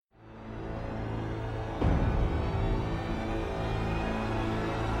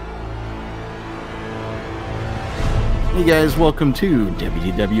Hey guys, welcome to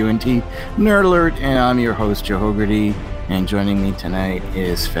WDWNT Nerd Alert, and I'm your host, Joe Hogarty, and joining me tonight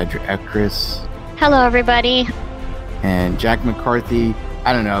is Fedra Ekris. Hello, everybody. And Jack McCarthy.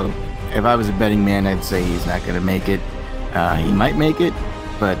 I don't know, if I was a betting man, I'd say he's not going to make it. He might make it,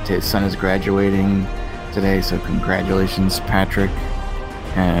 but his son is graduating today, so congratulations, Patrick.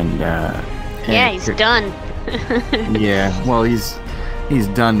 And yeah, he's done. Yeah, well, he's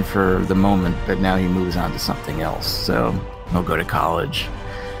done for the moment, but now he moves on to something else. So he'll go to college.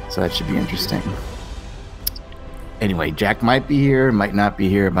 So that should be interesting. Anyway, Jack might be here, might not be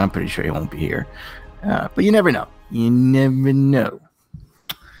here, but I'm pretty sure he won't be here. But you never know. You never know.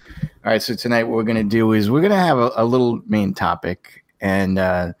 All right, so tonight what we're going to do is we're going to have a little main topic, and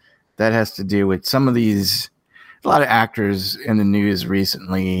that has to do with some of these, a lot of actors in the news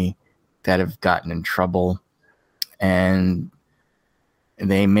recently that have gotten in trouble, and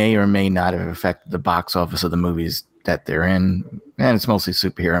they may or may not have affected the box office of the movies that they're in. And it's mostly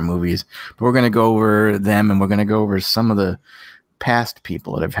superhero movies. But we're going to go over them, and we're going to go over some of the past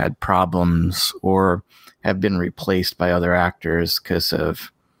people that have had problems or have been replaced by other actors because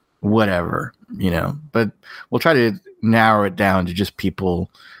of whatever, you know. But we'll try to narrow it down to just people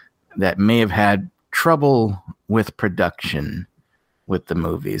that may have had trouble with production with the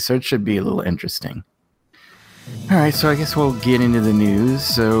movies. So it should be a little interesting. All right, so I guess we'll get into the news.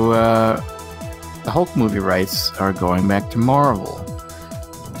 So the Hulk movie rights are going back to Marvel.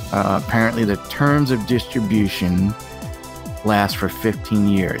 Apparently the terms of distribution last for 15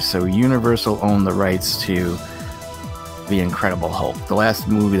 years. So Universal owned the rights to The Incredible Hulk. The last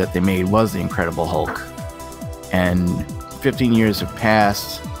movie that they made was The Incredible Hulk. And 15 years have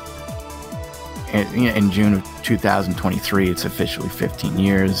passed. In June of 2023, it's officially 15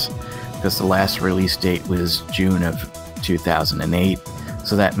 years. Because the last release date was June of 2008.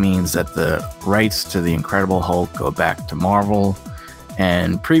 So that means that the rights to The Incredible Hulk go back to Marvel.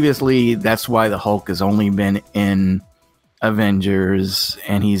 And previously, that's why the Hulk has only been in Avengers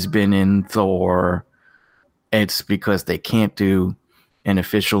and he's been in Thor. It's because they can't do an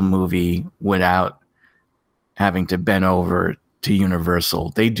official movie without having to bend over to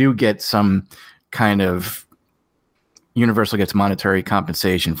Universal. They do get some kind of Universal gets monetary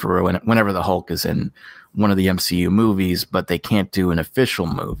compensation for whenever the Hulk is in one of the MCU movies, but they can't do an official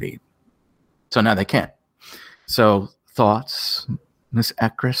movie. So now they can. So thoughts, Miss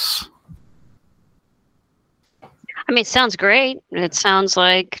Ekris? I mean, it sounds great. It sounds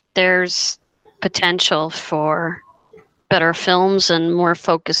like there's potential for better films and more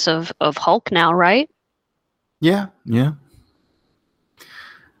focus of Hulk now, right? Yeah.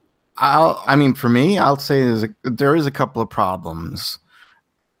 For me, I'll say there is a couple of problems.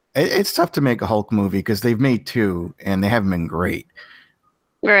 It's tough to make a Hulk movie because they've made two and they haven't been great.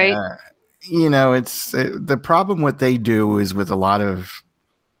 Right. It's the problem. What they do is with a lot of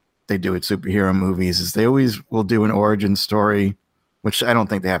they do with superhero movies is they always will do an origin story, which I don't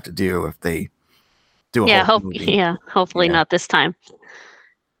think they have to do if they do a Hulk movie. Hopefully not this time.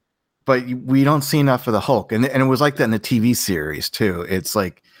 But we don't see enough of the Hulk, and it was like that in the TV series too. It's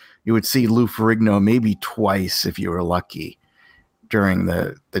like you would see Lou Ferrigno maybe twice if you were lucky during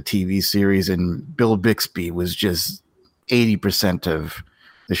the TV series, and Bill Bixby was just 80% of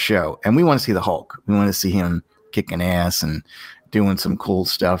the show. And we want to see the Hulk. We want to see him kicking ass and doing some cool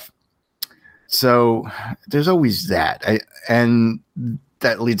stuff. So there's always that. And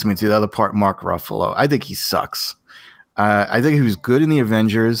that leads me to the other part, Mark Ruffalo. I think he sucks. I think he was good in the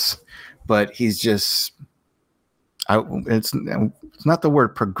Avengers, but he's just... It's not the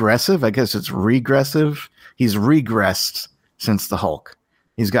word progressive. I guess it's regressive. He's regressed since the Hulk.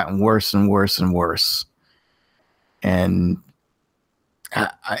 He's gotten worse and worse and worse. And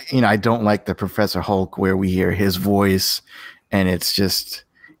I don't like the Professor Hulk where we hear his voice and it's just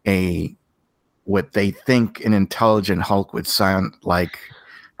what they think an intelligent Hulk would sound like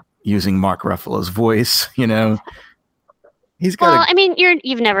using Mark Ruffalo's voice, You've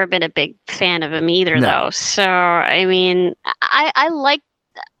never been a big fan of him either, though. So, I mean,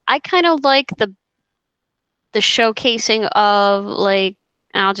 I kind of like the showcasing of, like,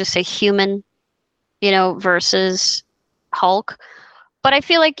 I'll just say human, versus Hulk. But I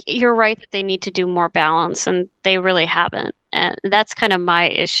feel like you're right that they need to do more balance, and they really haven't. And that's kind of my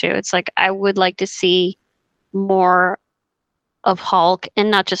issue. It's like I would like to see more of Hulk, and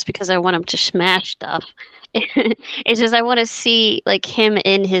not just because I want him to smash stuff. It's just I want to see like him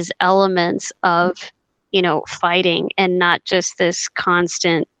in his elements of, fighting, and not just this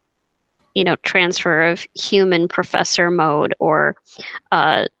constant, transfer of human professor mode or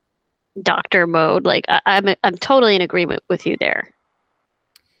doctor mode. Like I'm totally in agreement with you there.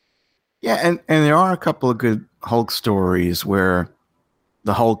 Yeah, and there are a couple of good Hulk stories where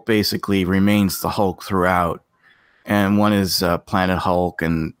the Hulk basically remains the Hulk throughout. And one is Planet Hulk,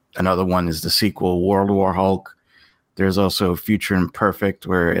 and another one is the sequel, World War Hulk. There's also Future Imperfect,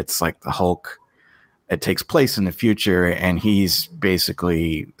 where it's like the Hulk. It takes place in the future, and he's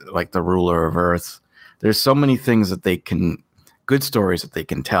basically like the ruler of Earth. There's so many things that they can, good stories that they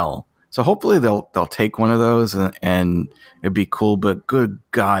can tell. So hopefully they'll take one of those, and it'd be cool. But good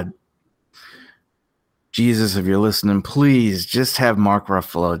God, Jesus, if you're listening, please just have Mark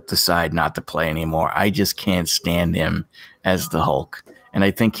Ruffalo decide not to play anymore. I just can't stand him as the Hulk. And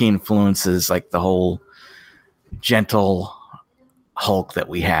I think he influences like the whole gentle Hulk that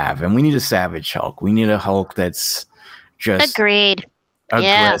we have. And we need a savage Hulk. We need a Hulk that's just Agreed.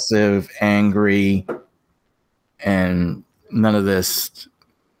 aggressive, angry, and none of this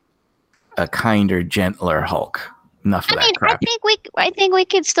a kinder, gentler Hulk. Enough of that crap. I think we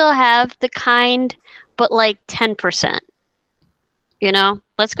could still have the kind, but like 10%. You know,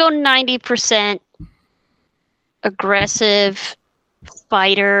 let's go 90% aggressive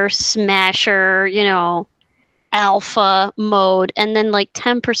fighter, smasher, you know, alpha mode, and then like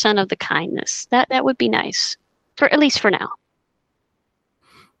 10% of the kindness. That would be nice, for at least for now.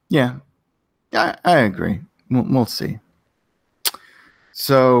 Yeah, I agree. We'll see.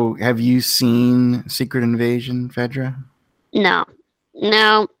 So, have you seen Secret Invasion, Fedra? No.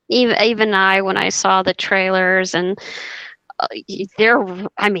 Even I, when I saw the trailers, and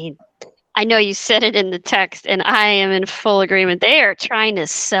I mean, I know you said it in the text, and I am in full agreement. They are trying to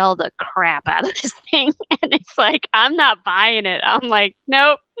sell the crap out of this thing, and it's like, I'm not buying it. I'm like,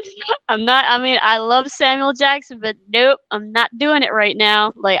 nope, I'm not. I mean, I love Samuel Jackson, but nope, I'm not doing it right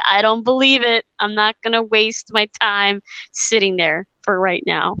now. Like, I don't believe it. I'm not going to waste my time sitting there for right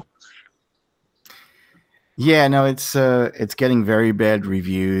now. Yeah, no, it's getting very bad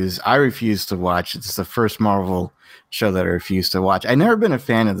reviews. I refuse to watch. It's the first Marvel show that I refuse to watch. I've never been a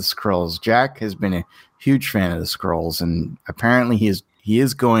fan of the Skrulls. Jack has been a huge fan of the Skrulls, and apparently he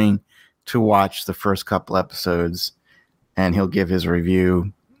is going to watch the first couple episodes, and he'll give his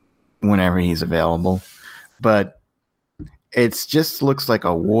review whenever he's available. But it just looks like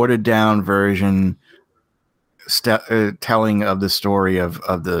a watered down version telling of the story of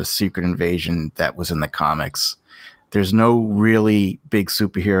the Secret Invasion that was in the comics. There's no really big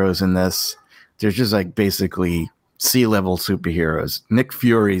superheroes in this. There's just like basically sea-level superheroes. Nick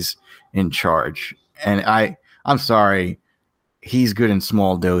Fury's in charge. And I'm sorry, he's good in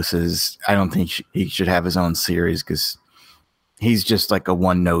small doses. I don't think he should have his own series because he's just like a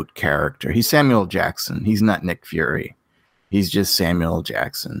one-note character. He's Samuel Jackson. He's not Nick Fury. He's just Samuel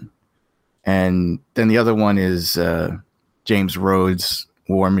Jackson. And then the other one is James Rhodes,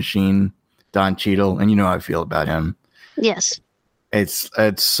 War Machine, Don Cheadle. And you know how I feel about him. Yes. It's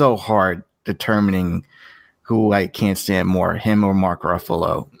so hard determining who I can't stand more, him or Mark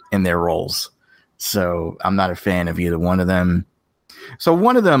Ruffalo in their roles. So I'm not a fan of either one of them. So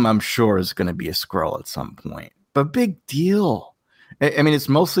one of them I'm sure is going to be a Skrull at some point. But big deal. I mean, it's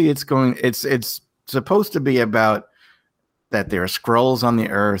supposed to be about that there are Skrulls on the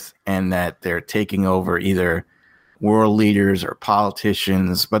Earth and that they're taking over either world leaders or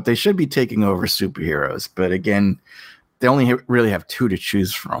politicians, but they should be taking over superheroes. But again, they only really have two to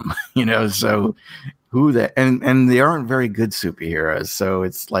choose from, you know, so who that, and they aren't very good superheroes. So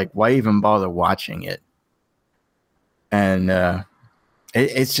it's like, why even bother watching it? And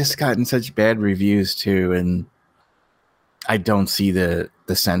it's just gotten such bad reviews too. And I don't see the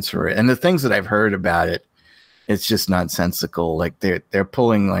sense for it. And the things that I've heard about it, it's just nonsensical. Like they're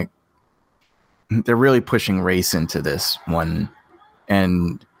pulling, like they're really pushing race into this one,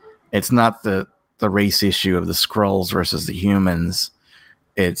 and it's not the race issue of the Skrulls versus the humans.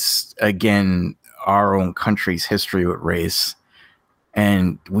 It's again our own country's history with race,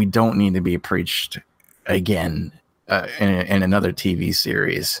 and we don't need to be preached again in another TV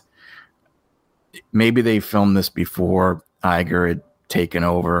series. Maybe they filmed this before Iger had taken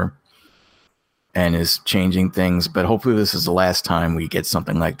over and is changing things, but hopefully this is the last time we get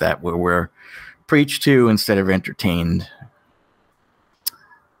something like that where we're preached to instead of entertained.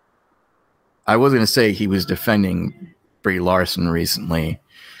 I was going to say he was defending Brie Larson recently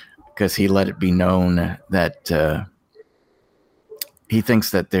because he let it be known that he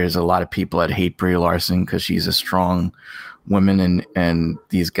thinks that there's a lot of people that hate Brie Larson because she's a strong woman, and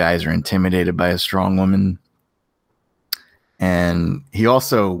these guys are intimidated by a strong woman. And he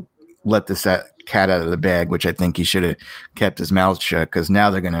also let this cat out of the bag, which I think he should have kept his mouth shut because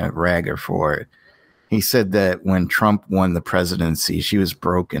now they're going to rag her for it. He said that when Trump won the presidency, she was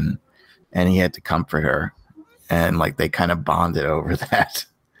broken and he had to comfort her. And like they kind of bonded over that.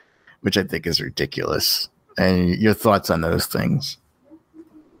 which I think is ridiculous. And your thoughts on those things?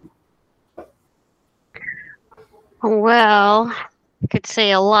 Well, I could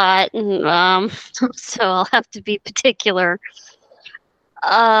say a lot, and so I'll have to be particular.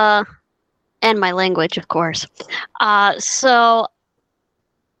 And my language, of course. So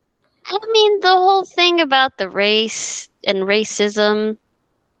I mean, the whole thing about the race and racism,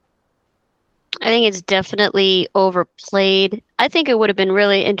 I think it's definitely overplayed. I think it would have been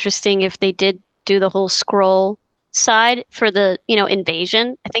really interesting if they did do the whole scroll side for the,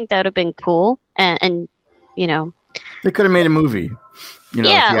 invasion. I think that would have been cool. And they could have made a movie,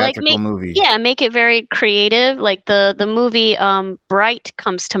 yeah, a theatrical movie. Yeah, make it very creative. Like the movie Bright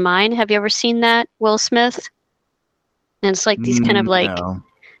comes to mind. Have you ever seen that, Will Smith? And it's like these kind of like No.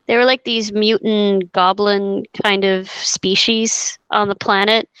 they were like these mutant goblin kind of species on the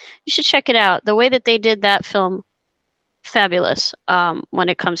planet. You should check it out. The way that they did that film, fabulous. When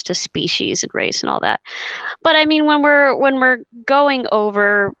it comes to species and race and all that. But I mean, when we're going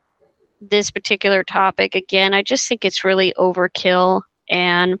over this particular topic again, I just think it's really overkill,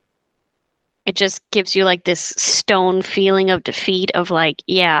 and it just gives you like this stone feeling of defeat of like,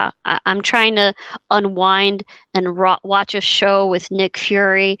 yeah, I'm trying to unwind and watch a show with Nick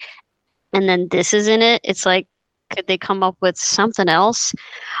Fury, and then this is in it. It's like, could they come up with something else?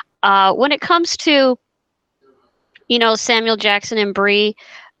 When it comes to, Samuel Jackson and Brie,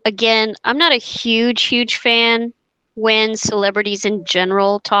 again, I'm not a huge fan when celebrities in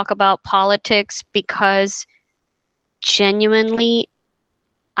general talk about politics, because genuinely,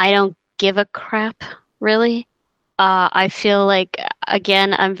 I don't give a crap, really. I feel like,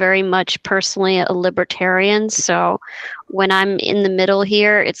 again, I'm very much personally a libertarian. So when I'm in the middle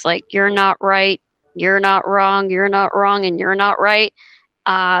here, it's like, you're not right, you're not wrong, you're not wrong, and you're not right.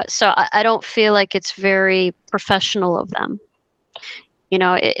 So I don't feel like it's very professional of them.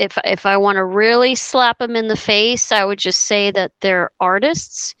 If I want to really slap them in the face, I would just say that they're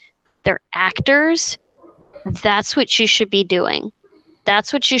artists, they're actors. That's what you should be doing.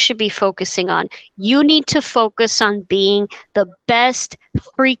 That's what you should be focusing on. You need to focus on being the best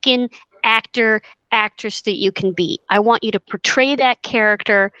freaking actress that you can be. I want you to portray that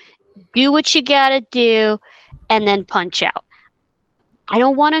character, do what you gotta do, and then punch out. I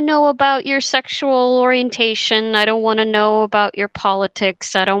don't want to know about your sexual orientation. I don't want to know about your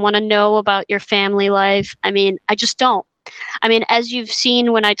politics. I don't want to know about your family life. I mean, I just don't. I mean, as you've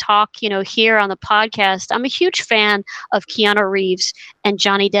seen when I talk, here on the podcast, I'm a huge fan of Keanu Reeves and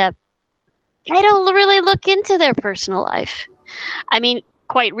Johnny Depp. I don't really look into their personal life. I mean,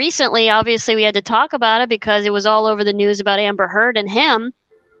 quite recently, obviously, we had to talk about it because it was all over the news about Amber Heard and him.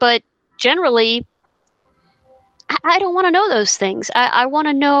 But generally, I don't want to know those things. I want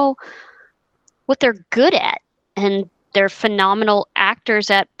to know what they're good at, and they're phenomenal actors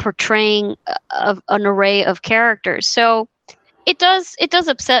at portraying an array of characters. So it does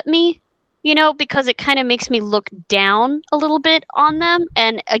upset me, because it kind of makes me look down a little bit on them.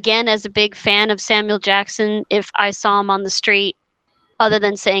 And again, as a big fan of Samuel Jackson, if I saw him on the street, other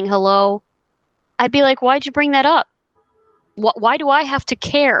than saying hello, I'd be like, why'd you bring that up? Why do I have to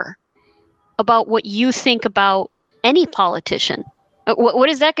care about what you think about any politician? What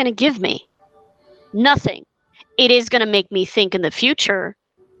is that going to give me? Nothing. It is going to make me think in the future,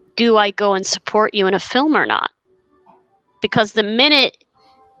 do I go and support you in a film or not? Because the minute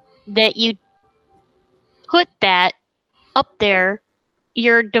that you put that up there,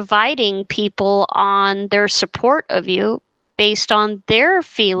 you're dividing people on their support of you based on their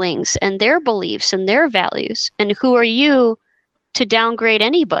feelings and their beliefs and their values. And who are you to downgrade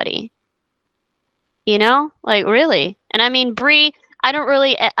anybody? Like, really? And I mean, Brie,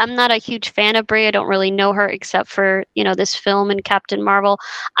 I'm not a huge fan of Brie. I don't really know her except for, this film and Captain Marvel.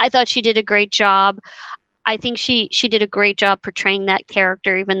 I thought she did a great job. I think she did a great job portraying that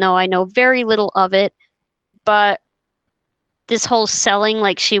character, even though I know very little of it. But this whole selling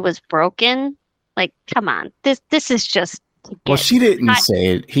like she was broken, like, come on, this is just. Well, she didn't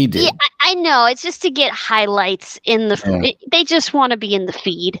say it. He did. Yeah, I know. It's just to get highlights in the. Yeah. They just want to be in the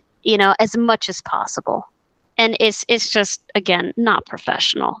feed, as much as possible. And it's just, again, not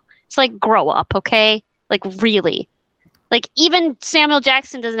professional. It's like, grow up, okay? Like, really. Like, even Samuel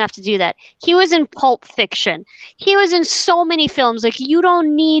Jackson doesn't have to do that. He was in Pulp Fiction. He was in so many films. Like, you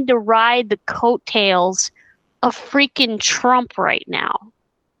don't need to ride the coattails of freaking Trump right now.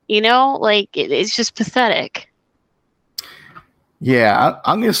 Like, it's just pathetic. Yeah,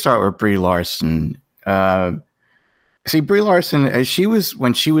 I'm going to start with Brie Larson. See, Brie Larson,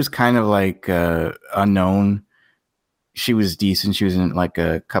 when she was kind of like unknown, she was decent. She was in like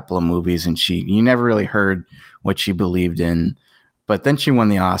a couple of movies, and you never really heard what she believed in. But then she won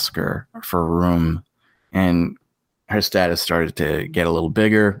the Oscar for Room, and her status started to get a little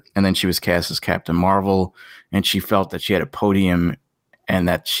bigger. And then she was cast as Captain Marvel, and she felt that she had a podium and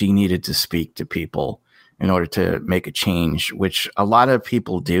that she needed to speak to people in order to make a change, which a lot of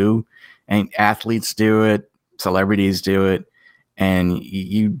people do, and athletes do it, celebrities do it, and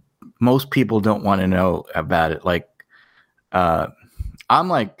most people don't want to know about it. Like, I'm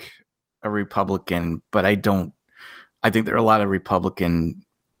like a Republican, but I think there are a lot of Republican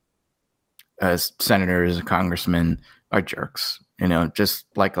senators and congressmen are jerks, just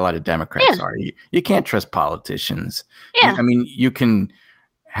like a lot of Democrats are. You can't trust politicians. Yeah. I mean, you can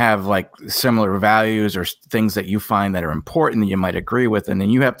have like similar values or things that you find that are important that you might agree with, and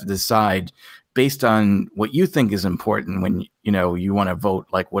then you have to decide based on what you think is important when you want to vote,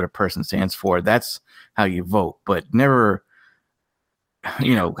 like what a person stands for. That's how you vote, but never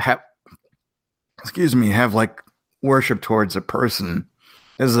have like worship towards a person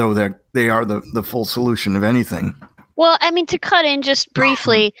as though they are the full solution of anything. Well, I mean, to cut in just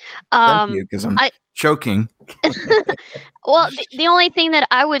briefly, thank you, because I'm choking. Well, the only thing that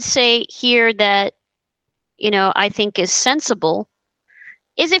I would say here that I think is sensible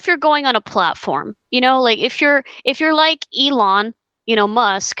is if you're going on a platform, like if you're like Elon,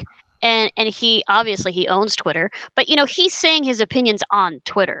 Musk, and he obviously he owns Twitter, but he's saying his opinions on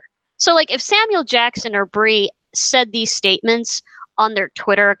Twitter. So like if Samuel Jackson or Brie said these statements on their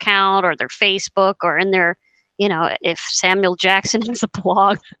Twitter account or their Facebook or in their, if Samuel Jackson has a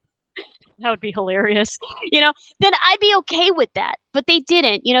blog, that would be hilarious, then I'd be okay with that. But they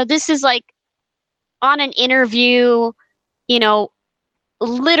didn't. This is like on an interview,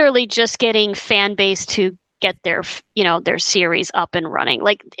 literally just getting fan base to get their, their series up and running.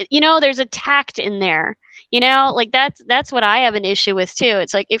 Like, there's a tact in there, like that's what I have an issue with too.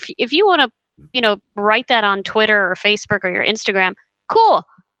 It's like, if you want to, write that on Twitter or Facebook or your Instagram, cool,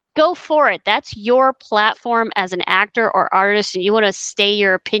 go for it. That's your platform as an actor or artist, and you want to stay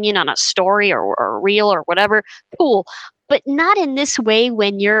your opinion on a story or a reel or whatever, cool. But not in this way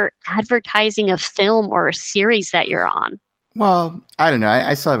when you're advertising a film or a series that you're on. Well, I don't know.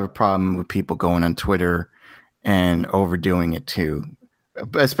 I still have a problem with people going on Twitter and overdoing it too,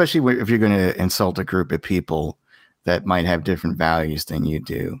 especially if you're going to insult a group of people that might have different values than you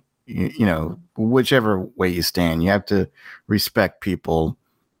do. Whichever way you stand, you have to respect people.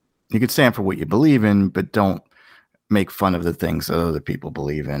 You can stand for what you believe in, but don't make fun of the things that other people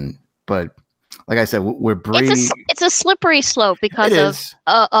believe in. But like I said, we're it's a slippery slope because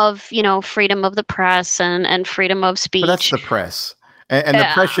of freedom of the press and freedom of speech. But that's the press. And the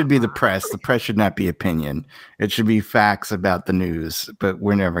press should be the press. The press should not be opinion. It should be facts about the news, but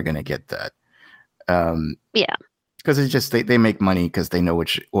we're never going to get that. Yeah. Because it's just they make money because they know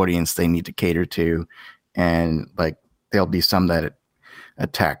which audience they need to cater to. And like there'll be some that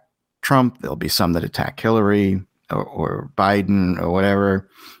attack Trump. There'll be some that attack Hillary or Biden or whatever.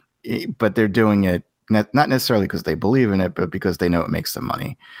 But they're doing it not necessarily because they believe in it, but because they know it makes them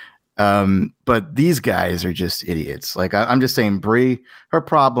money. But these guys are just idiots. Like I'm just saying, Brie, her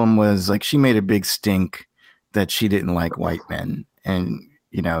problem was like she made a big stink that she didn't like white men, and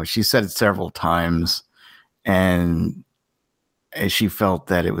she said it several times, and she felt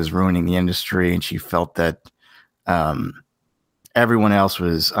that it was ruining the industry, and she felt that everyone else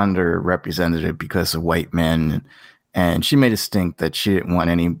was underrepresented because of white men, and she made a stink that she didn't want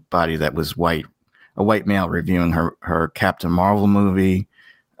anybody that was white, a white male, reviewing her Captain Marvel movie.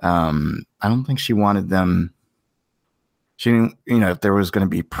 I don't think she wanted them. She didn't, if there was going to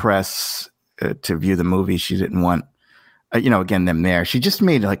be press to view the movie, she didn't want, again, them there. She just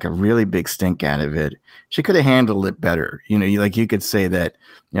made like a really big stink out of it. She could have handled it better. You could say that,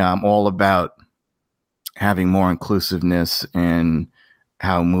 I'm all about having more inclusiveness in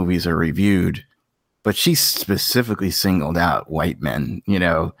how movies are reviewed, but she specifically singled out white men,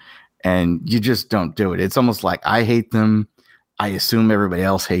 and you just don't do it. It's almost like I hate them. I assume everybody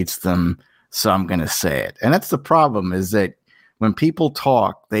else hates them, so I'm going to say it. And that's the problem, is that when people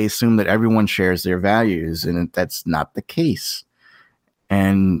talk, they assume that everyone shares their values, and that's not the case.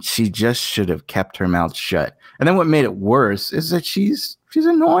 And she just should have kept her mouth shut. And then what made it worse is that she's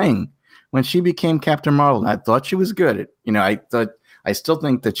annoying. When she became Captain Marvel, I thought she was good. I still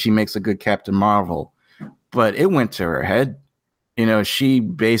think that she makes a good Captain Marvel, but it went to her head. She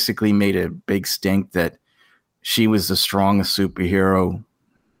basically made a big stink that she was the strongest superhero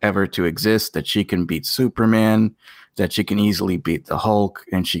ever to exist, that she can beat Superman, that she can easily beat the Hulk,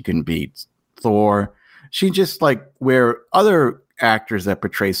 and she can beat Thor. She just where other actors that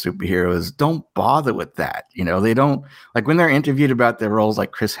portray superheroes don't bother with that. They don't, like when they're interviewed about their roles,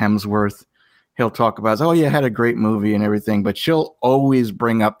 like Chris Hemsworth, he'll talk about, oh yeah, I had a great movie and everything, but she'll always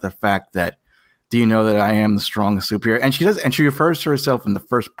bring up the fact that, do you know that I am the strongest superhero? And she does, and she refers to herself in the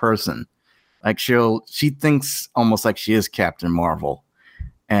first person. Like she thinks almost like she is Captain Marvel.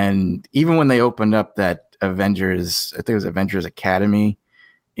 And even when they opened up that Avengers, I think it was Avengers Academy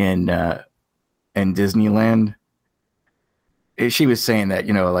in Disneyland, she was saying that,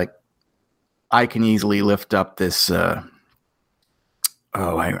 like, I can easily lift up this, I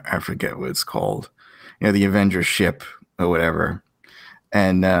forget what it's called, the Avengers ship or whatever.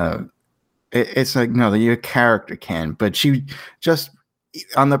 And it's like, no, your character can. But she just,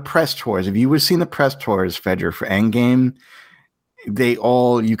 on the press tours, if you would have seen the press tours, Fedra, for Endgame,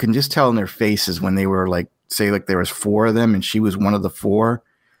 you can just tell in their faces when they were like, say, like there was 4 of them and she was one of the 4.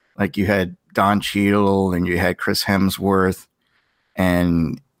 Like you had Don Cheadle and you had Chris Hemsworth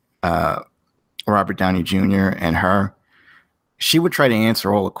and Robert Downey Jr. and her. She would try to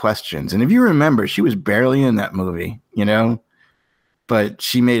answer all the questions. And if you remember, she was barely in that movie, but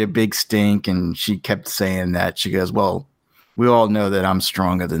she made a big stink and she kept saying that. She goes, well, we all know that I'm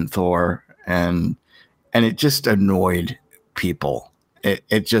stronger than Thor. And it just annoyed people.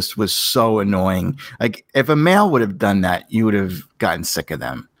 It just was so annoying. Like if a male would have done that, you would have gotten sick of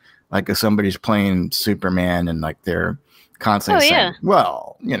them. Like if somebody's playing Superman and like they're constantly saying,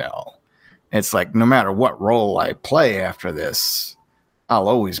 well, it's like no matter what role I play after this, I'll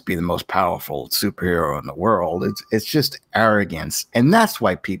always be the most powerful superhero in the world. It's just arrogance. And that's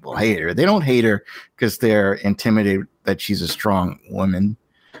why people hate her. They don't hate her because they're intimidated that she's a strong woman.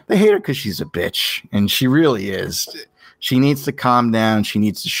 They hate her because she's a bitch. And she really is. She needs to calm down. She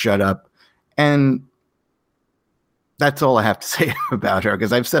needs to shut up. And that's all I have to say about her,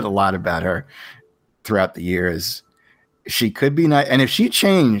 because I've said a lot about her throughout the years. She could be nice. And if she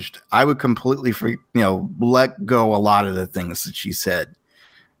changed, I would completely let go a lot of the things that she said.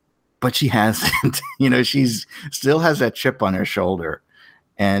 But she hasn't. She's still has that chip on her shoulder.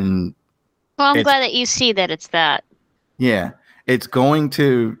 And well, I'm glad that you see that it's that. Yeah. It's going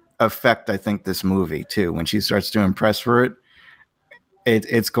to affect, I think, this movie too. When she starts doing press for it,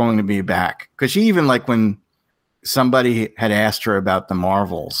 it's going to be back. Because she even, like, when somebody had asked her about the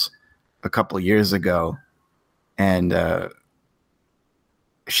Marvels a couple of years ago, and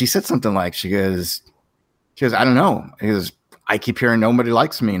she said something like, she goes, I don't know. Because I keep hearing nobody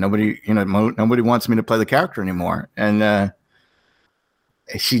likes me. Nobody wants me to play the character anymore. And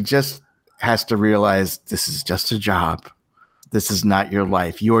she just has to realize this is just a job. This is not your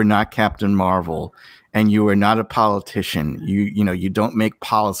life. You are not Captain Marvel, and you are not a politician. You don't make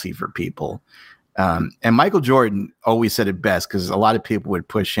policy for people. And Michael Jordan always said it best, because a lot of people would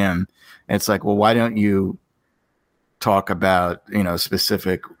push him. And it's like, well, why don't you talk about,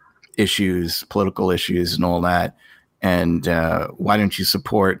 specific issues, political issues and all that? And why don't you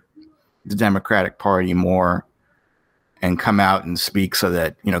support the Democratic Party more and come out and speak so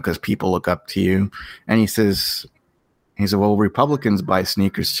that, because people look up to you? And he said, well, Republicans buy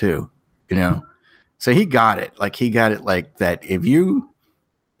sneakers too, So he got it. Like, like that. If you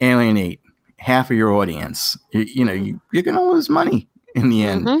alienate half of your audience, you're going to lose money in the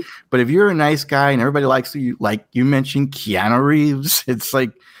end. Mm-hmm. But if you're a nice guy and everybody likes you, like you mentioned Keanu Reeves, it's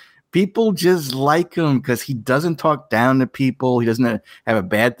like people just like him because he doesn't talk down to people. He doesn't have a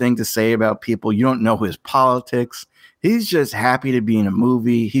bad thing to say about people. You don't know his politics. He's just happy to be in a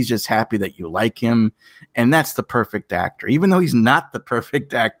movie. He's just happy that you like him. And that's the perfect actor. Even though he's not the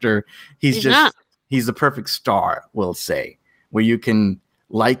perfect actor, he's the perfect star, we'll say, where you can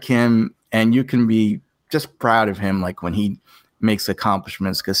like him and you can be just proud of him, like when he makes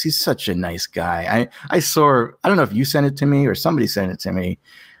accomplishments, because he's such a nice guy. I don't know if you sent it to me or somebody sent it to me,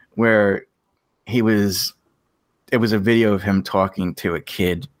 where it was a video of him talking to a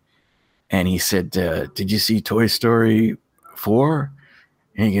kid. And he said, did you see Toy Story 4?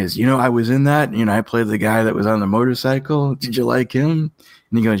 And he goes, I was in that. I played the guy that was on the motorcycle. Did you like him?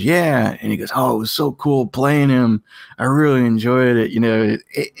 And he goes, yeah. And he goes, oh, it was so cool playing him. I really enjoyed it.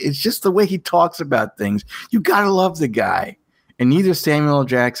 It's just the way he talks about things. You got to love the guy. And neither Samuel L.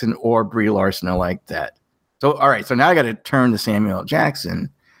 Jackson or Brie Larson are like that. So, all right. So now I got to turn to Samuel L. Jackson.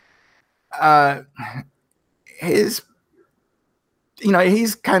 He's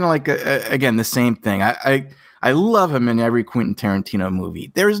kind of like, again, the same thing. I love him in every Quentin Tarantino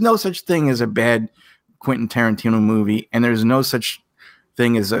movie. There is no such thing as a bad Quentin Tarantino movie, and there's no such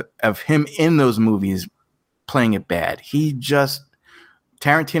thing as of him in those movies playing it bad.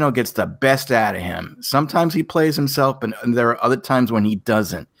 Tarantino gets the best out of him. Sometimes he plays himself, but there are other times when he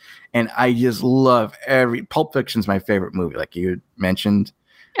doesn't. And I just love Pulp Fiction's my favorite movie, like you mentioned.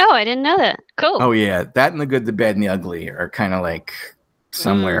 Oh, I didn't know that. Cool. Oh, yeah. That and The Good, the Bad, and the Ugly are kind of like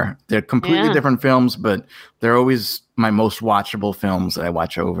somewhere. They're completely different films, but they're always my most watchable films that I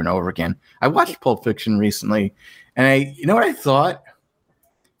watch over and over again. I watched Pulp Fiction recently, and you know what I thought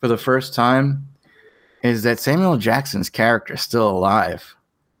for the first time is that Samuel Jackson's character is still alive.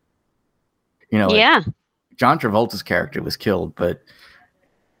 You know, like John Travolta's character was killed, but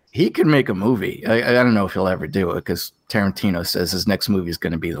he could make a movie. I don't know if he'll ever do it because Tarantino says his next movie is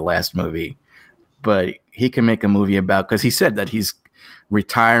going to be the last movie, but he can make a movie about, because he said that he's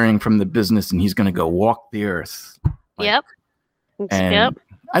retiring from the business and he's going to go walk the earth. And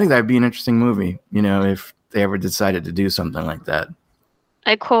I think that'd be an interesting movie, you know, if they ever decided to do something like that.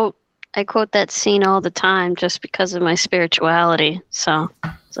 I quote that scene all the time just because of my spirituality. So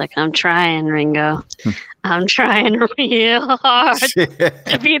it's like, I'm trying, Ringo. I'm trying real hard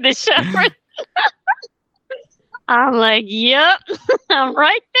to be the shepherd. I'm like, yep, I'm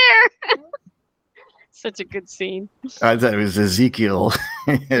right there. Such a good scene. I thought it was Ezekiel.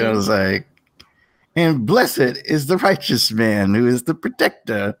 It was like, and blessed is the righteous man who is the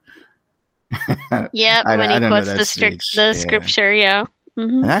protector. Yeah, when he quotes the scripture,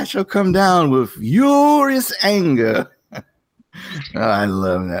 Mm-hmm. And I shall come down with furious anger. I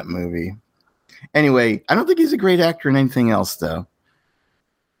love that movie. Anyway, I don't think he's a great actor in anything else, though.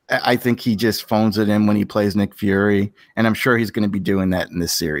 I think he just phones it in when he plays Nick Fury, and I'm sure he's going to be doing that in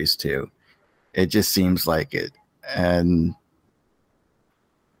this series, too. It just seems like it. And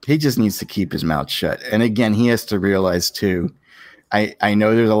he just needs to keep his mouth shut. And again, he has to realize, too, I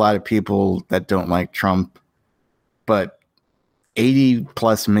know there's a lot of people that don't like Trump, but 80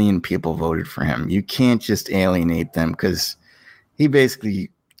 plus million people voted for him. You can't just alienate them, because he basically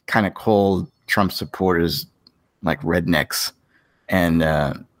kind of called Trump supporters like rednecks. And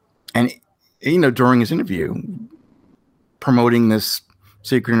you know, during his interview promoting this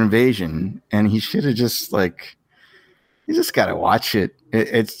secret invasion, and he should have just like, you just got to watch it.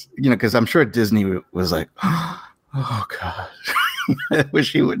 It's, you know, because I'm sure Disney was like, oh God, I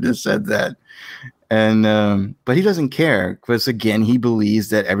wish he wouldn't have said that. And but he doesn't care, because again, he believes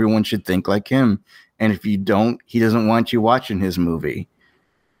that everyone should think like him, and if you don't, he doesn't want you watching his movie.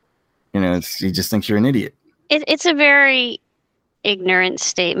 You know, he just thinks you're an idiot. It's a very ignorant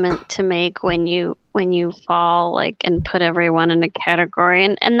statement to make when you fall like and put everyone in a category,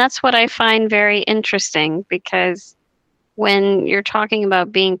 and that's what I find very interesting, because when you're talking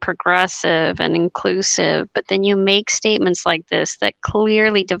about being progressive and inclusive, but then you make statements like this that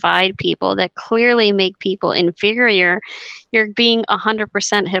clearly divide people, that clearly make people inferior, you're being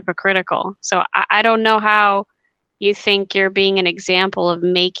 100% hypocritical. So I don't know how you think you're being an example of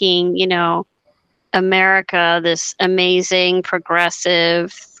making, you know, America this amazing,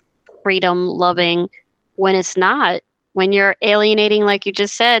 progressive, freedom-loving, when it's not. When you're alienating, like you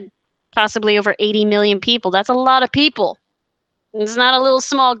just said, possibly over 80 million people. That's a lot of people. It's not a little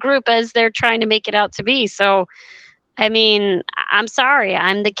small group as they're trying to make it out to be. So, I mean, I'm sorry.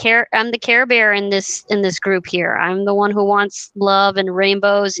 I'm the care bear in this group here. I'm the one who wants love and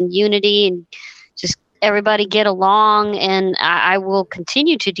rainbows and unity and just everybody get along, and I will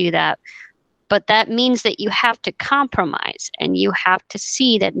continue to do that. But that means that you have to compromise, and you have to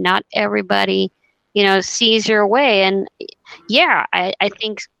see that not everybody, you know, sees your way. And yeah, I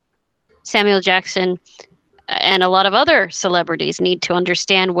think Samuel Jackson and a lot of other celebrities need to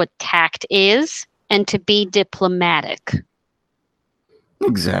understand what tact is and to be diplomatic.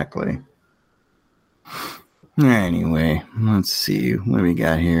 Exactly. Anyway, let's see what do we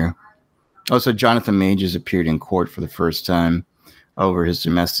got here. Also, Jonathan Majors appeared in court for the first time over his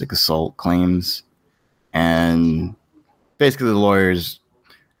domestic assault claims, and basically the lawyers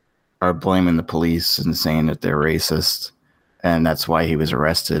are blaming the police and saying that they're racist, and that's why he was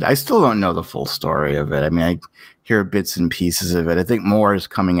arrested. I still don't know the full story of it. I mean, I hear bits and pieces of it. I think more is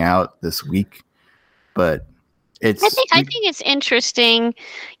coming out this week, but I think it's interesting,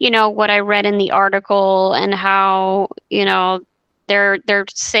 you know, what I read in the article and how, you know, they're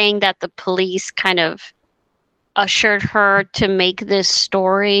saying that the police kind of ushered her to make this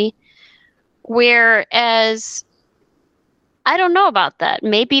story, whereas I don't know about that.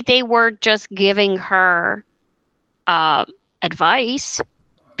 Maybe they were just giving her advice,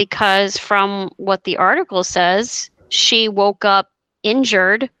 because from what the article says, she woke up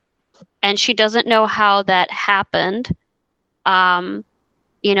injured and she doesn't know how that happened.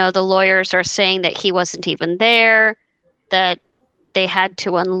 You know, the lawyers are saying that he wasn't even there, that they had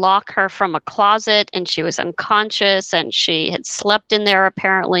to unlock her from a closet and she was unconscious and she had slept in there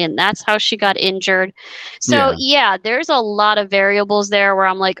apparently, and that's how she got injured. So yeah, there's a lot of variables there where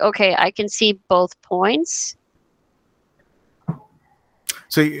I'm like, okay, I can see both points.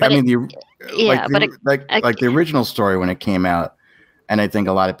 So but I mean, the original story when it came out, And I think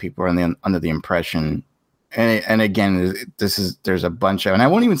a lot of people are under the impression, and again, there's a bunch of, and I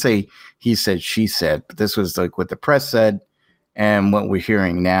won't even say he said, she said, but this was like what the press said. And what we're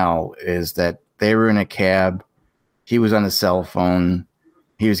hearing now is that they were in a cab. He was on a cell phone.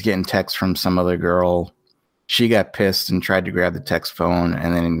 He was getting texts from some other girl. She got pissed and tried to grab the text phone.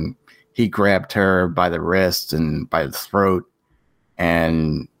 And then he grabbed her by the wrist and by the throat.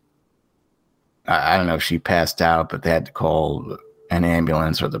 And I don't know if she passed out, but they had to call an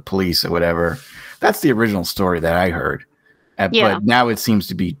ambulance or the police or whatever. That's the original story that I heard. But now it seems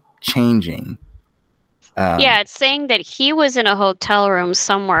to be changing. It's saying that he was in a hotel room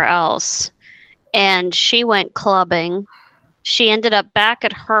somewhere else, and she went clubbing. She ended up back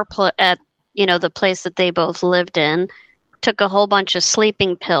at her the place that they both lived in. Took a whole bunch of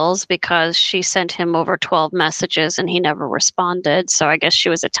sleeping pills because she sent him over 12 messages and he never responded. So I guess she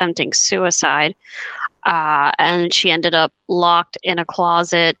was attempting suicide. And she ended up locked in a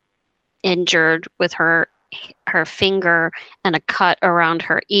closet, injured with her finger and a cut around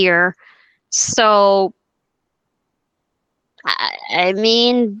her ear. So, I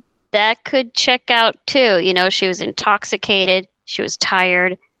mean, that could check out too. You know, she was intoxicated. She was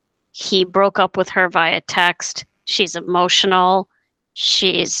tired. He broke up with her via text. She's emotional.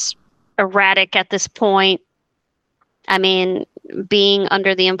 She's erratic at this point. I mean, being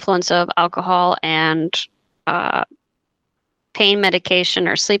under the influence of alcohol and pain medication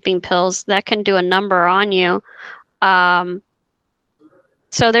or sleeping pills, that can do a number on you.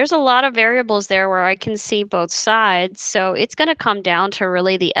 So there's a lot of variables there where I can see both sides. So it's going to come down to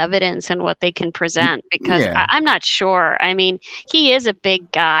really the evidence and what they can present, because I'm not sure. I mean, he is a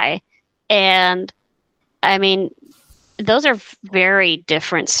big guy. And I mean, those are very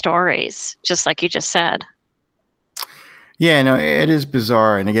different stories, just like you just said. Yeah, no, it is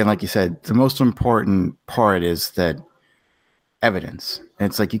bizarre. And again, like you said, the most important part is that evidence.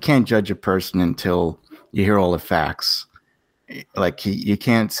 It's like you can't judge a person until you hear all the facts. Like you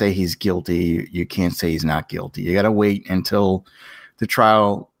can't say he's guilty. You can't say he's not guilty. You got to wait until the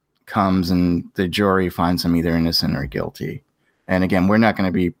trial comes and the jury finds him either innocent or guilty. And again, we're not going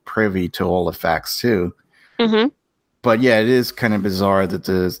to be privy to all the facts too. Mm-hmm. But yeah, it is kind of bizarre that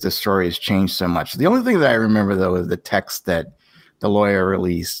the story has changed so much. The only thing that I remember, though, is the text that the lawyer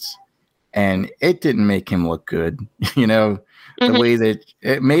released. And it didn't make him look good. You know, the way that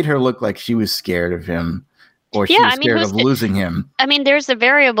it made her look like she was scared of him, or she was scared of losing him. I mean, there's a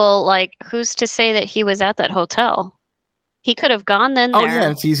variable, like, who's to say that he was at that hotel? He could have gone then there. Oh, yeah,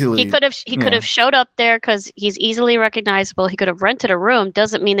 it's easily. He could have showed up there because he's easily recognizable. He could have rented a room.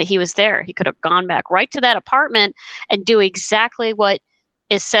 Doesn't mean that he was there. He could have gone back right to that apartment and do exactly what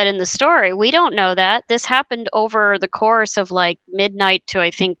is said in the story. We don't know that. This happened over the course of like midnight to,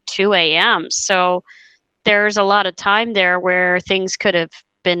 I think, 2 a.m. So there's a lot of time there where things could have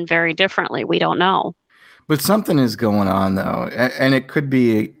been very differently. We don't know. But something is going on, though. And it could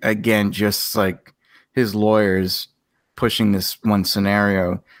be, again, just like his lawyers pushing this one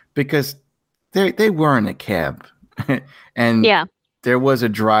scenario, because they were in a cab and there was a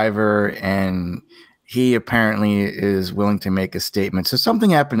driver, and he apparently is willing to make a statement. So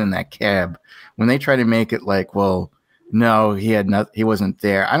something happened in that cab when they try to make it like, well, no, he wasn't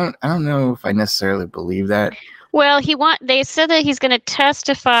there. I don't know if I necessarily believe that. Well, they said that he's going to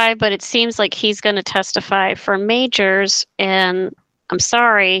testify, but it seems like he's going to testify for Majors, and I'm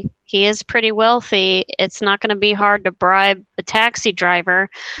sorry, he is pretty wealthy. It's not going to be hard to bribe a taxi driver,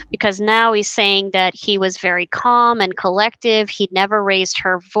 because now he's saying that he was very calm and collective. He never raised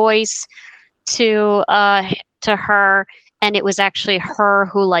her voice to her, and it was actually her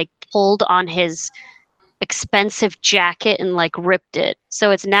who like pulled on his expensive jacket and like ripped it.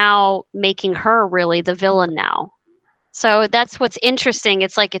 So it's now making her really the villain now. So that's what's interesting.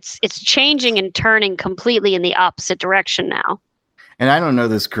 It's like it's changing and turning completely in the opposite direction now. And I don't know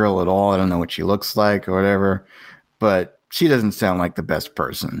this girl at all. I don't know what she looks like or whatever, but she doesn't sound like the best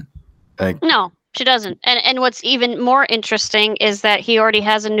person. Like, no, she doesn't. And what's even more interesting is that he already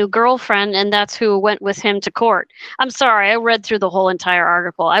has a new girlfriend, and that's who went with him to court. I'm sorry, I read through the whole entire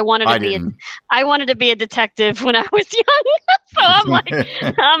article. I wanted to be a detective when I was young. So I'm like,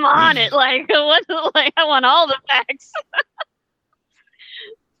 I'm on it. Like, I want all the facts.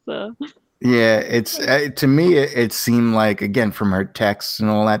 So. Yeah, it's to me, it seemed like, again, from her texts and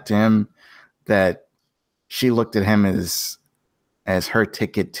all that to him, that she looked at him as her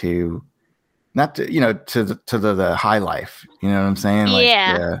ticket to, not to, to the high life. You know what I'm saying?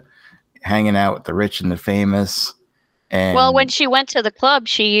 Like, hanging out with the rich and the famous. And well, when she went to the club,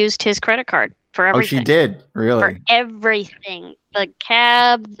 she used his credit card for everything. Oh, she did? Really? For everything. The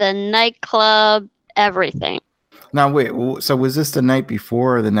cab, the nightclub, everything. Now wait, so was this the night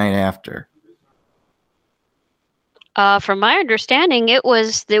before or the night after? From my understanding, it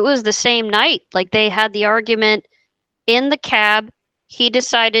was the same night. Like they had the argument in the cab. He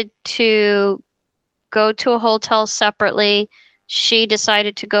decided to go to a hotel separately. She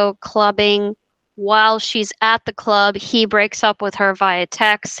decided to go clubbing. While she's at the club, he breaks up with her via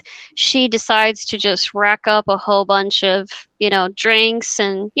text. She decides to just rack up a whole bunch of, drinks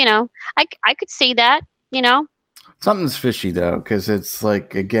and, I could see that, Something's fishy though, because it's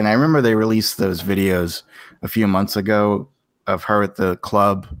like, again, I remember they released those videos a few months ago of her at the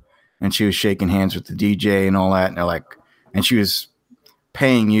club, and she was shaking hands with the DJ and all that, and they're like, and she was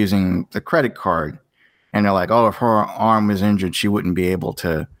paying using the credit card, and they're like, oh, if her arm was injured, she wouldn't be able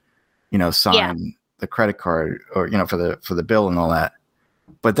to, sign the credit card or for the bill and all that.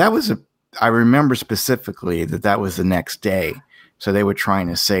 But I remember specifically that was the next day, so they were trying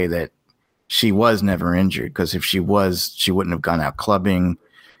to say that she was never injured, because if she was, she wouldn't have gone out clubbing.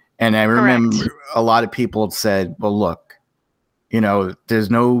 And I remember a lot of people had said, well, look, there's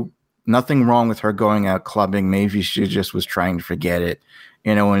nothing wrong with her going out clubbing. Maybe she just was trying to forget it,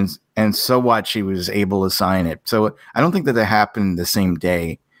 and so what, she was able to sign it. So I don't think that happened the same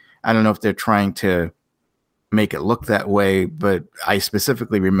day. I don't know if they're trying to make it look that way, but I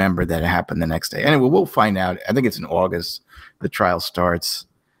specifically remember that it happened the next day. Anyway, we'll find out. I think it's in August the trial starts.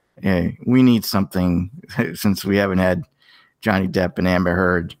 We need something since we haven't had Johnny Depp and Amber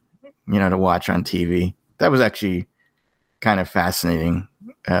Heard, to watch on TV. That was actually kind of fascinating.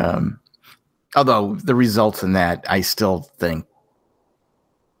 Although the results in that, I still think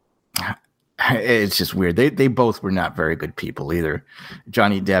it's just weird. They both were not very good people either,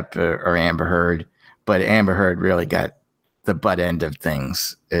 Johnny Depp or Amber Heard. But Amber Heard really got the butt end of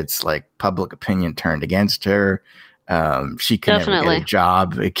things. It's like public opinion turned against her. She could never get a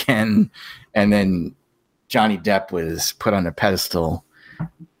job again. And then Johnny Depp was put on a pedestal.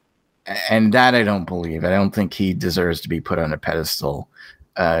 And that I don't believe. I don't think he deserves to be put on a pedestal.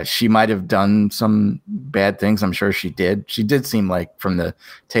 She might have done some bad things. I'm sure she did. She did seem like, from the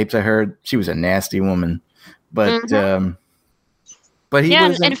tapes I heard, she was a nasty woman. But but he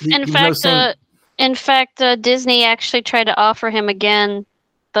wasn't. In fact, Disney actually tried to offer him again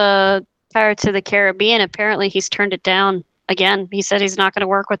the Pirates of the Caribbean. Apparently, he's turned it down again. He said he's not going to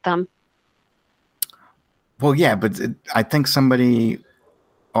work with them. Well, yeah, but I think somebody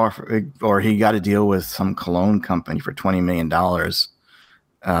offered, or he got a deal with some cologne company for $20 million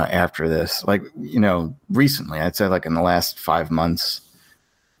after this. Like, recently, I'd say like in the last 5 months.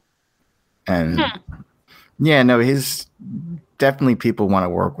 And yeah, no, he's definitely, people want to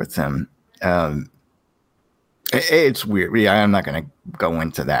work with him. It's weird. Yeah, I'm not going to go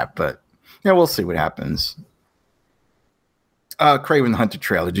into that, but yeah, we'll see what happens. Kraven the Hunter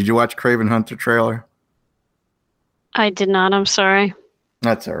trailer. Did you watch Kraven Hunter trailer? I did not. I'm sorry.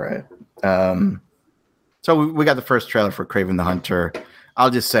 That's all right. So we got the first trailer for Kraven the Hunter. I'll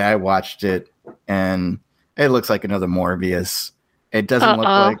just say I watched it, and it looks like another Morbius. It doesn't look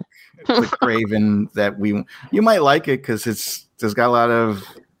like the Kraven that you might like it because there's got a lot of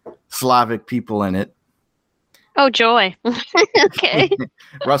Slavic people in it. Oh, joy. Okay.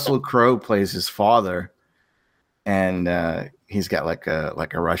 Russell Crowe plays his father, and he's got like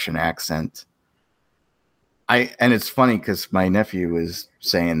a Russian accent. And it's funny because my nephew was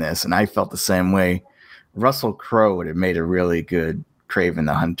saying this, and I felt the same way. Russell Crowe would have made a really good Kraven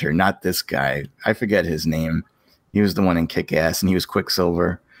the Hunter, not this guy. I forget his name. He was the one in Kick-Ass, and he was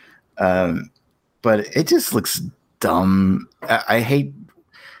Quicksilver. But it just looks dumb. I hate.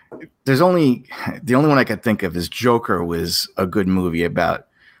 The only one I could think of is Joker was a good movie about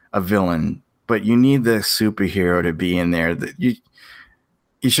a villain, but you need the superhero to be in there.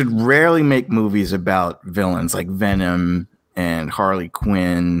 You should rarely make movies about villains like Venom and Harley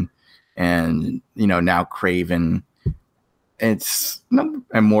Quinn and now Kraven. And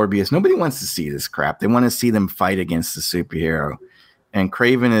Morbius. Nobody wants to see this crap. They want to see them fight against the superhero. And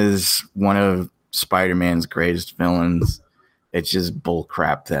Kraven is one of Spider-Man's greatest villains. It's just bull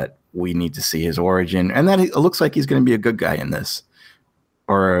crap that we need to see his origin. And that it looks like he's going to be a good guy in this,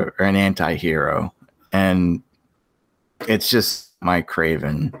 or an anti-hero. And it's just my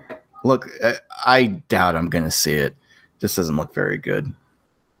Kraven. Look, I doubt I'm going to see it. This doesn't look very good.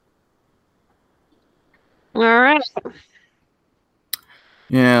 All right.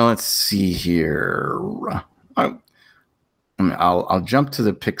 Yeah, let's see here. I'll jump to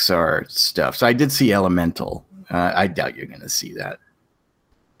the Pixar stuff. So I did see Elemental. I doubt you're going to see that.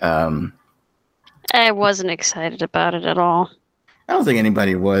 I wasn't excited about it at all. I don't think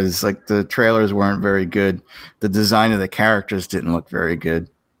anybody was. Like, the trailers weren't very good. The design of the characters didn't look very good.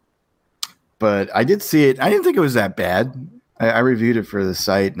 but I did see it. I didn't think it was that bad. I reviewed it for the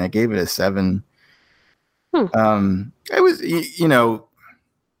site and I gave it a 7. It was, you know,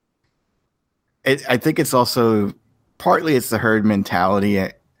 I think it's also partly it's the herd mentality.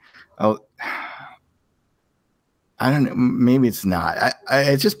 Oh, I don't know. Maybe it's not.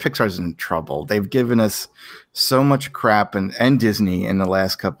 It's just Pixar's in trouble. They've given us so much crap and Disney in the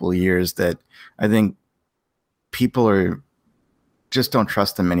last couple of years that I think people are just don't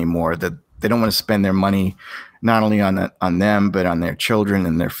trust them anymore. That they don't want to spend their money not only on them but on their children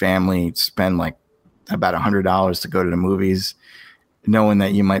and their family. Spend like about $100 to go to the movies, knowing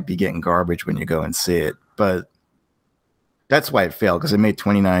that you might be getting garbage when you go and see it. But that's why it failed, because it made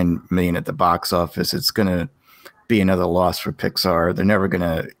 $29 million at the box office. It's gonna be another loss for Pixar. They're never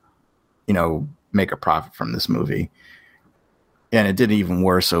gonna, you know, make a profit from this movie. And it did even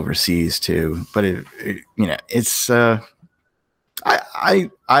worse overseas too. But it you know, it's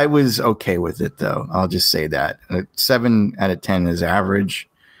I was okay with it though. I'll just say that 7 out of 10 is average.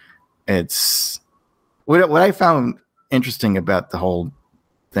 It's what I found interesting about the whole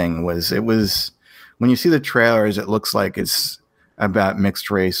thing was it was when you see the trailers, it looks like it's about mixed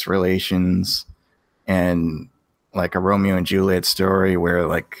race relations and like a Romeo and Juliet story where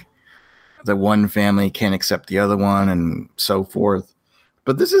like the one family can't accept the other one and so forth.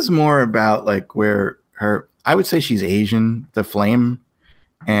 But this is more about like where I would say she's Asian, the Flame,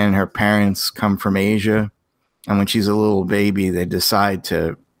 and her parents come from Asia. And when she's a little baby, they decide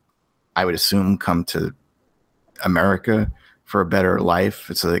to, I would assume, come to America for a better life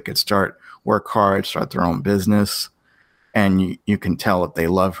so they could work hard, start their own business. And you can tell that they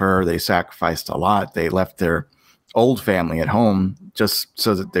love her. They sacrificed a lot. They left their old family at home just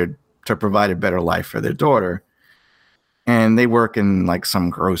so that they're to provide a better life for their daughter. And they work in like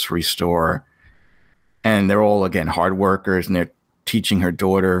some grocery store, and they're all, again, hard workers, and they're teaching her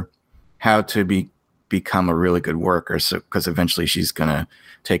daughter how to become a really good worker. So, because eventually she's going to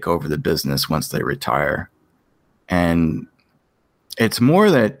take over the business once they retire. And it's more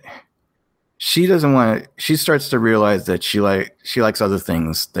that she doesn't want to, she starts to realize that she likes other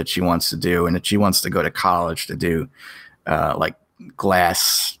things that she wants to do, and that she wants to go to college to do like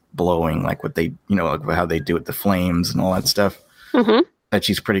glass blowing, like what they, you know, like how they do it, the Flames and all that stuff. Mm-hmm. That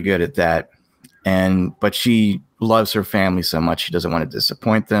she's pretty good at that. But she loves her family so much, she doesn't want to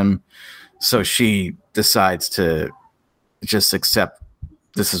disappoint them. So she decides to just accept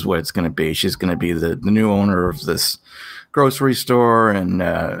this is what it's going to be. She's going to be the new owner of this grocery store, and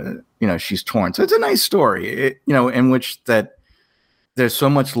you know, she's torn. So it's a nice story, you know, in which that there's so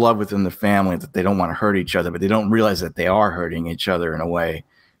much love within the family that they don't want to hurt each other, but they don't realize that they are hurting each other in a way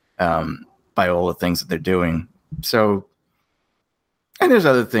by all the things that they're doing. So, and there's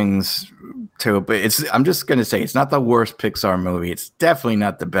other things too, but I'm just going to say it's not the worst Pixar movie. It's definitely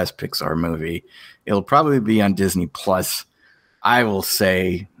not the best Pixar movie. It'll probably be on Disney Plus. I will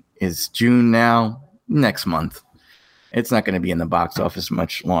say is June now, next month. It's not going to be in the box office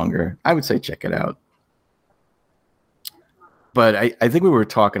much longer. I would say check it out. But I think we were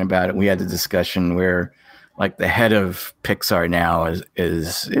talking about it. We had a discussion where like the head of Pixar now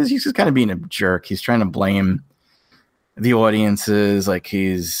is he's just kind of being a jerk. He's trying to blame the audiences. Like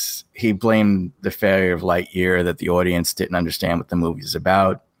he blamed the failure of Lightyear, that the audience didn't understand what the movie is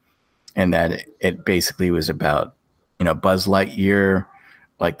about, and that it basically was about, you know, Buzz Lightyear,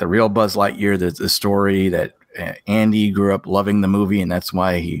 like the real Buzz Lightyear, the story that Andy grew up loving the movie, and that's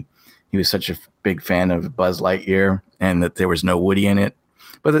why he was such a big fan of Buzz Lightyear, and that there was no Woody in it.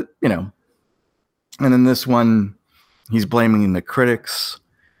 But you know, and then this one, he's blaming the critics,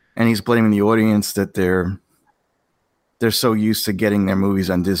 and he's blaming the audience that they're so used to getting their movies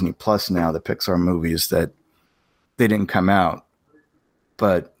on Disney Plus now, the Pixar movies, that they didn't come out.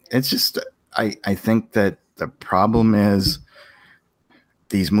 But it's just, I think that the problem is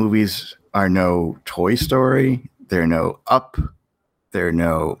these movies are no Toy Story, they're no Up, they're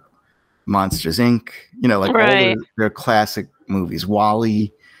no Monsters Inc. You know, like right. all their classic movies,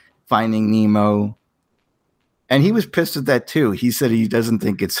 Wall-E, Finding Nemo. And he was pissed at that too. He said he doesn't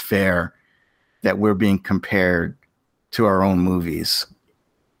think it's fair that we're being compared to our own movies.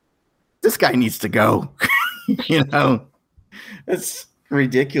 This guy needs to go. You know, it's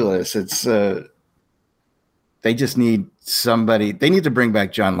ridiculous. It's they just need somebody. They need to bring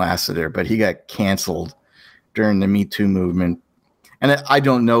back John Lasseter, but he got canceled during the Me Too movement. And I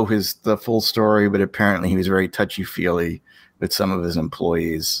don't know the full story, but apparently he was very touchy-feely with some of his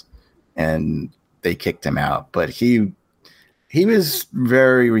employees, and they kicked him out. But he was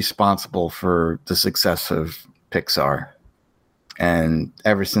very responsible for the success of Pixar. And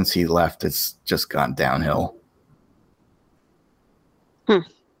ever since he left, it's just gone downhill.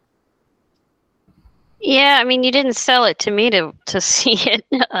 Yeah, I mean, you didn't sell it to me to see it,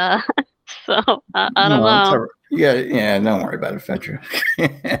 so I don't No, it's all know. right. Yeah, don't worry about it, Fetcher.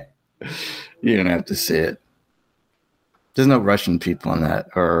 You don't have to see it. There's no Russian people in that,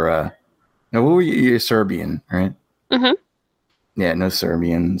 or no. What were you? You're Serbian, right? Hmm. Yeah, no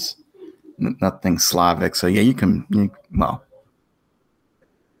Serbians, nothing Slavic. So yeah, well,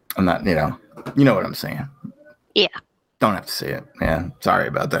 I'm not. You know what I'm saying. Yeah. Don't have to say it. Yeah, sorry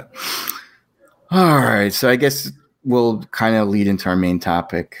about that. All right, so I guess we'll kind of lead into our main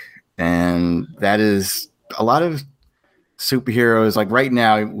topic, and that is a lot of superheroes. Like right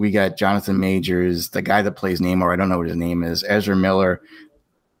now, we got Jonathan Majors, the guy that plays Namor. I don't know what his name is. Ezra Miller.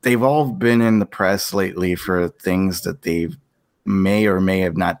 They've all been in the press lately for things that they may or may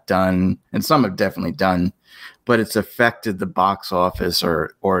have not done, and some have definitely done, but it's affected the box office,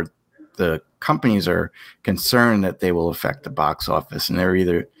 or the companies are concerned that they will affect the box office, and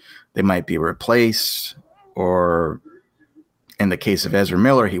they might be replaced, or in the case of Ezra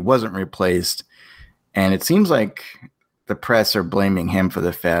Miller, he wasn't replaced, and it seems like the press are blaming him for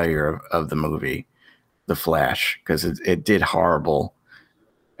the failure of the movie, The Flash, because it did horrible.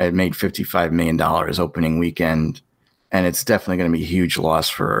 It made $55 million opening weekend, and it's definitely going to be a huge loss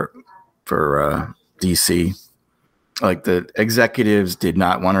for DC. Like the executives did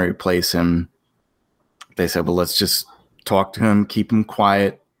not want to replace him. They said, "Well, let's just talk to him, keep him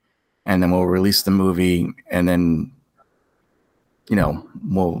quiet, and then we'll release the movie, and then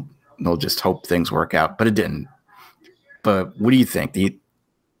we'll just hope things work out." But it didn't. But what do you think? Do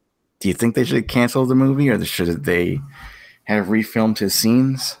you think they should cancel the movie, or should they have refilmed his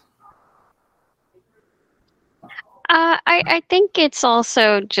scenes? I think it's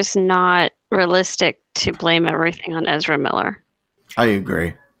also just not realistic to blame everything on Ezra Miller. I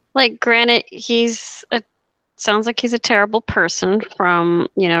agree. Like, granted, sounds like he's a terrible person from,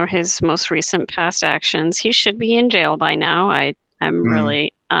 his most recent past actions. He should be in jail by now. I'm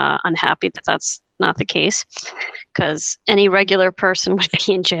really unhappy that that's not the case, because any regular person would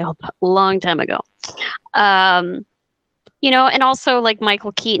be in jail a long time ago. And also like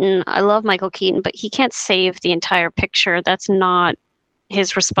Michael Keaton. I love Michael Keaton, but he can't save the entire picture. That's not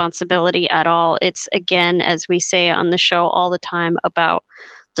his responsibility at all. It's, again, as we say on the show all the time, about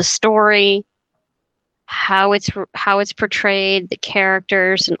the story, how it's portrayed, the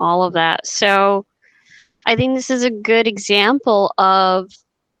characters, and all of that. So I think this is a good example of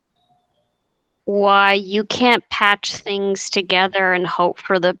why you can't patch things together and hope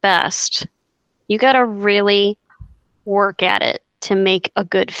for the best. You got to really work at it to make a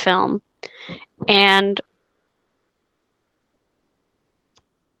good film. And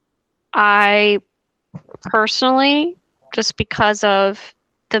I personally, just because of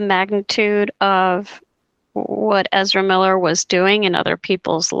the magnitude of what Ezra Miller was doing in other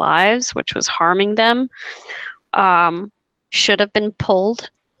people's lives, which was harming them, should have been pulled,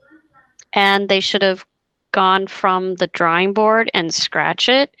 and they should have gone from the drawing board and scratch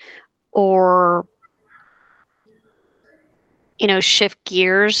it, or shift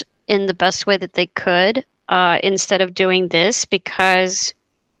gears in the best way that they could, instead of doing this, because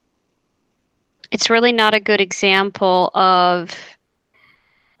it's really not a good example of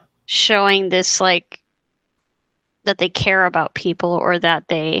showing this, like, that they care about people, or that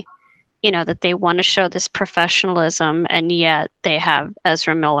they want to show this professionalism, and yet they have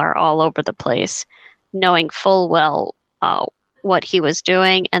Ezra Miller all over the place, knowing full well what he was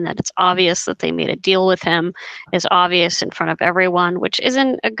doing, and that it's obvious that they made a deal with him, is obvious in front of everyone, which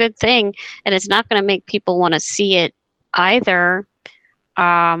isn't a good thing, and it's not going to make people want to see it either,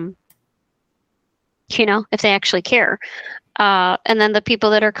 if they actually care. And then the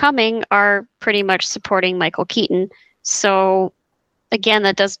people that are coming are pretty much supporting Michael Keaton. So again,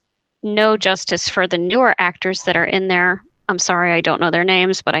 that does no justice for the newer actors that are in there. I'm sorry, I don't know their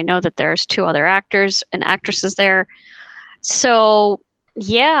names, but I know that there's 2 other actors and actresses there. So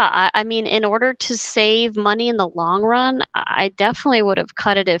yeah, I mean, in order to save money in the long run, I definitely would have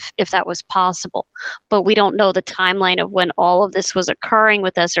cut it if that was possible. But we don't know the timeline of when all of this was occurring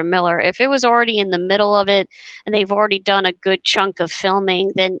with Ezra Miller. If it was already in the middle of it and they've already done a good chunk of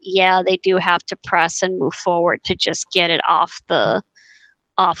filming, then yeah, they do have to press and move forward to just get it off the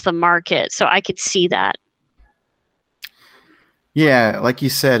market. So I could see that. Yeah, like you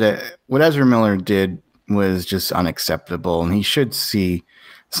said, what Ezra Miller did was just unacceptable, and he should see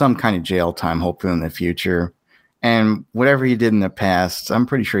some kind of jail time, hopefully in the future. And whatever he did in the past, I'm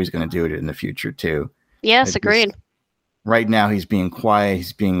pretty sure he's going to do it in the future too. Yes, agreed. Right now, he's being quiet.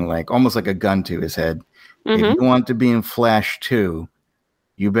 He's being almost like a gun to his head. Mm-hmm. If you want to be in Flash 2,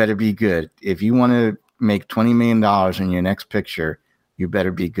 you better be good. If you want to make $20 million in your next picture, you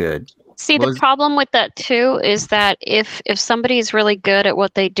better be good. See, the Was problem with that too is that if somebody is really good at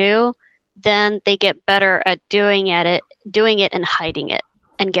what they do, then they get better at doing it and hiding it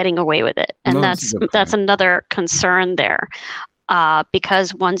and getting away with it. And no, that's a good that's point. another concern there.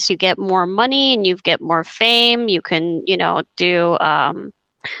 Because once you get more money and you get more fame, you can, do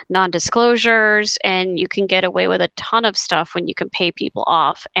non-disclosures, and you can get away with a ton of stuff when you can pay people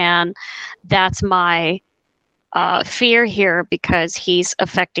off. And that's my fear here, because he's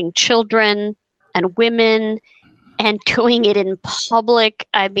affecting children and women and doing it in public.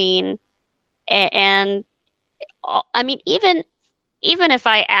 I mean, and I mean, even if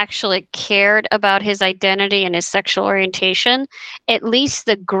I actually cared about his identity and his sexual orientation, at least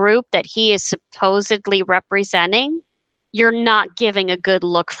the group that he is supposedly representing, you're not giving a good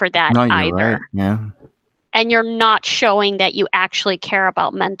look for that No, you're either. right. Yeah. And you're not showing that you actually care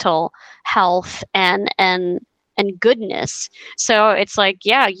about mental health and goodness. So it's like,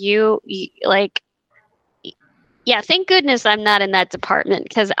 yeah, you like, yeah, thank goodness I'm not in that department,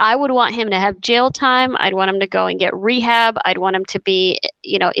 because I would want him to have jail time. I'd want him to go and get rehab. I'd want him to be,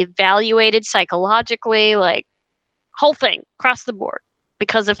 evaluated psychologically, like whole thing across the board,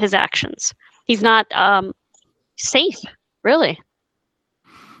 because of his actions. He's not safe, really.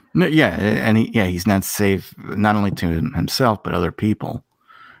 No, yeah, and he's not safe, not only to himself but other people.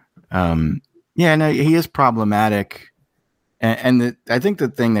 Yeah, no, he is problematic. And I think the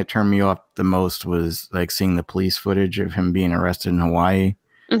thing that turned me off the most was like seeing the police footage of him being arrested in Hawaii.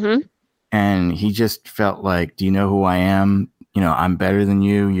 Mm-hmm. And he just felt like, do you know who I am? I'm better than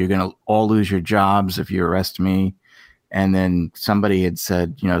you. You're going to all lose your jobs if you arrest me. And then somebody had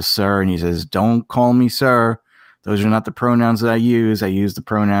said, sir. And he says, don't call me sir. Those are not the pronouns that I use. I use the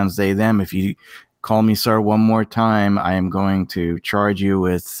pronouns they, them. If you call me sir one more time, I am going to charge you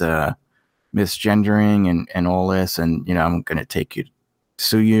with misgendering and all this, and I'm going to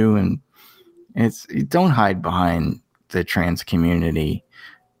sue you. And don't hide behind the trans community.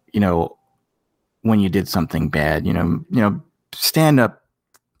 When you did something bad, stand up,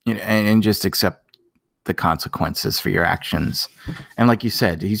 and just accept the consequences for your actions. And like you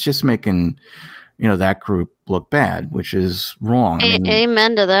said, he's just making that group look bad, which is wrong.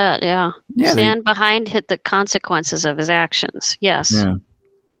 Amen to that. Yeah. Stand behind the consequences of his actions. Yes. Yeah.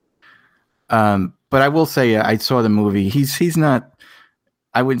 But I will say, I saw the movie. He's not.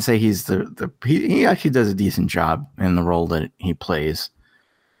 I wouldn't say he's he actually does a decent job in the role that he plays.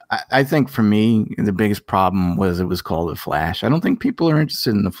 I think for me, the biggest problem was it was called The Flash. I don't think people are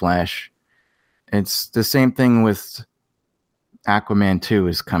interested in The Flash. It's the same thing with Aquaman 2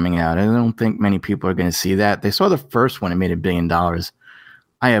 is coming out. I don't think many people are going to see that. They saw the first one. It made $1 billion.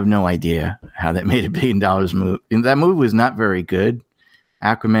 I have no idea how that made $1 billion move. And that movie was not very good.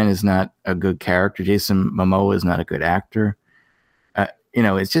 Aquaman is not a good character. Jason Momoa is not a good actor.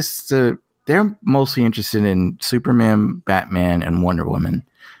 It's just they're mostly interested in Superman, Batman, and Wonder Woman.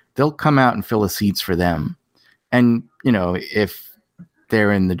 They'll come out and fill the seats for them. And, if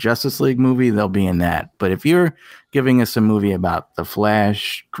they're in the Justice League movie, they'll be in that. But if you're giving us a movie about The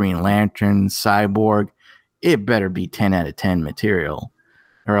Flash, Green Lantern, Cyborg, it better be 10 out of 10 material,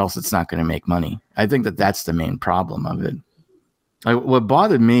 or else it's not going to make money. I think that's the main problem of it. What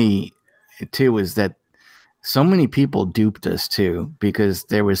bothered me too is that so many people duped us too, because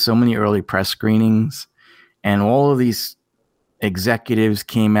there were so many early press screenings, and all of these executives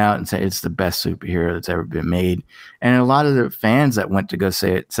came out and said it's the best superhero that's ever been made. And a lot of the fans that went to go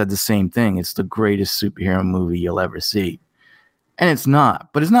say it said the same thing. It's the greatest superhero movie you'll ever see. And it's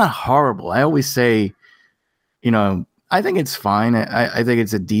not, but it's not horrible. I always say, I think it's fine. I think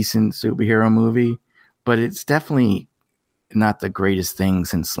it's a decent superhero movie, but it's definitely not the greatest thing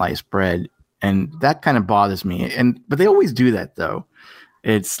since sliced bread. And that kind of bothers me. But they always do that though.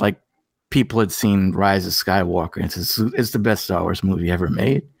 It's like people had seen Rise of Skywalker and it's the best Star Wars movie ever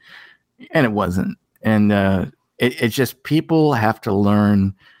made. And it wasn't. And it's just, people have to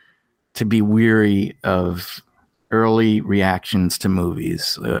learn to be weary of early reactions to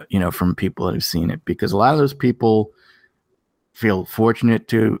movies, from people that have seen it, because a lot of those people feel fortunate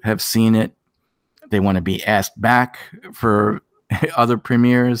to have seen it. They want to be asked back for other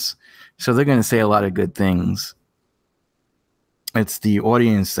premieres. So they're going to say a lot of good things. It's the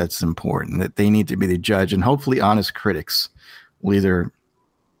audience that's important, that they need to be the judge, and hopefully honest critics will either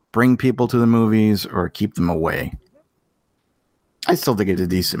bring people to the movies or keep them away. I still think it's a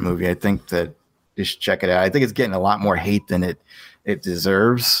decent movie. I think that you should check it out. I think it's getting a lot more hate than it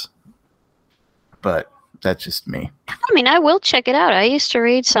deserves, but that's just me. I mean, I will check it out. I used to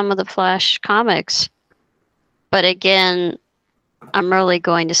read some of the Flash comics, but again, I'm really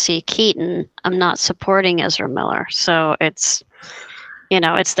going to see Keaton. I'm not supporting Ezra Miller, so it's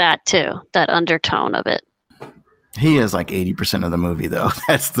it's that too, that undertone of it. He is like 80% of the movie, though.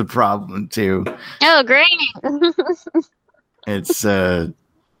 That's the problem too. Oh, great! It's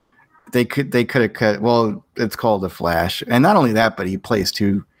they could have cut. Well, it's called The Flash, and not only that, but he plays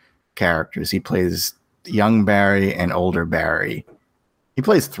two characters. He plays young Barry and older Barry. He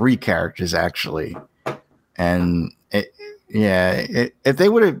plays three characters actually, and if they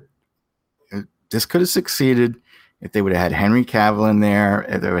would have, this could have succeeded if they would have had Henry Cavill in there.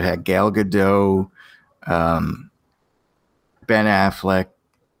 If they would have had Gal Gadot, Ben Affleck,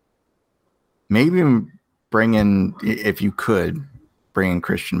 maybe even bring in, if you could, bring in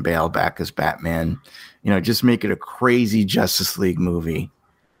Christian Bale back as Batman. Just make it a crazy Justice League movie,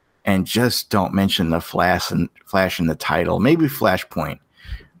 and just don't mention the Flash in the title. Maybe Flashpoint,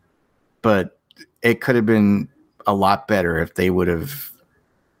 but it could have been a lot better if they would have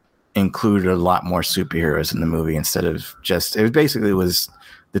included a lot more superheroes in the movie instead of just, it was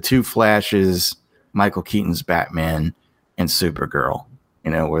the two Flashes, Michael Keaton's Batman, and Supergirl,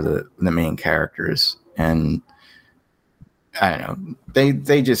 were the main characters. And I don't know,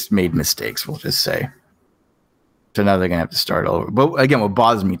 they just made mistakes, we'll just say. So now they're gonna have to start over. But again, what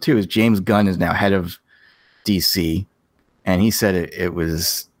bothers me too is James Gunn is now head of DC, and he said it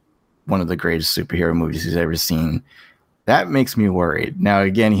was one of the greatest superhero movies he's ever seen. That makes me worried. Now,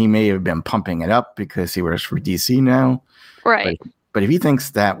 again, he may have been pumping it up because he works for DC now. Right. But if he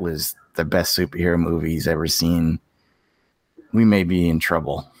thinks that was the best superhero movie he's ever seen, we may be in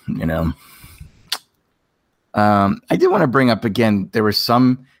trouble, I did want to bring up again, there were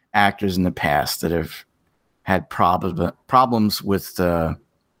some actors in the past that have had problems with the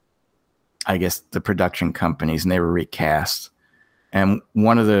production companies, and they were recast. And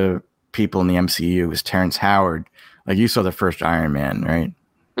one of the people in the MCU was Terrence Howard. Like, you saw the first Iron Man, right?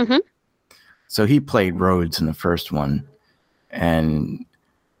 Mm-hmm. So he played Rhodes in the first one, and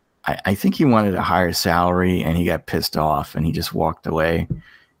I think he wanted a higher salary, and he got pissed off, and he just walked away.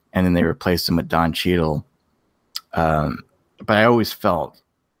 And then they replaced him with Don Cheadle. But I always felt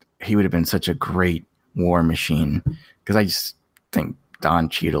he would have been such a great War Machine, because I just think Don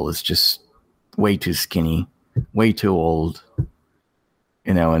Cheadle is just way too skinny, way too old,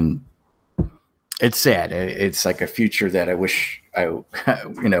 and it's sad. It's like a future that I wish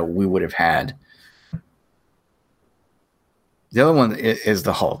we would have had. The other one is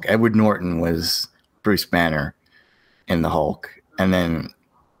the Hulk. Edward Norton was Bruce Banner in the Hulk, and then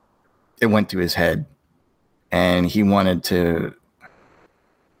it went to his head, and he wanted to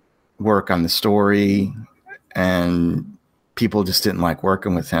work on the story, and people just didn't like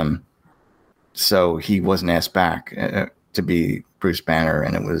working with him, so he wasn't asked back to be Bruce Banner,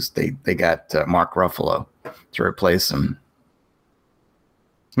 and it was they got Mark Ruffalo to replace him,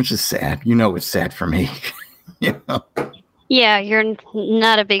 which is sad. It's sad for me. Yeah, you're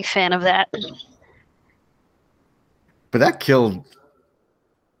not a big fan of that. But that killed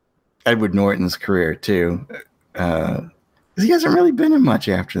Edward Norton's career too. He hasn't really been in much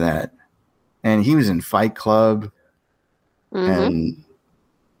after that. And he was in Fight Club and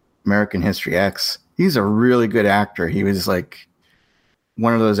American History X. He's a really good actor. He was like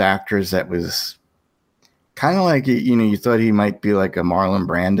one of those actors that was kind of like, you thought he might be like a Marlon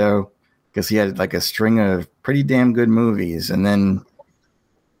Brando, because he had like a string of pretty damn good movies. And then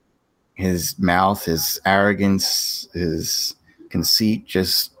his mouth, his arrogance, his conceit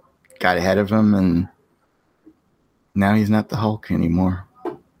just got ahead of him, and now he's not the Hulk anymore.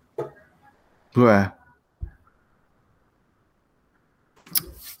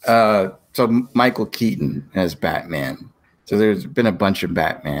 So Michael Keaton as Batman. So there's been a bunch of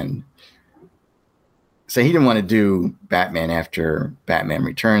Batman. So he didn't want to do Batman after Batman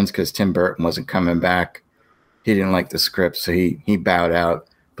Returns because Tim Burton wasn't coming back. He didn't like the script, so he bowed out.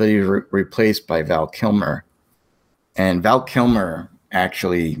 But he was replaced by Val Kilmer. And Val Kilmer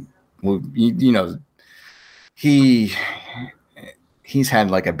actually, he's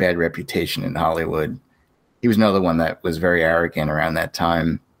had like a bad reputation in Hollywood. He was another one that was very arrogant around that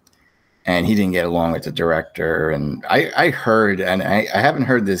time, and he didn't get along with the director. And I heard, and I haven't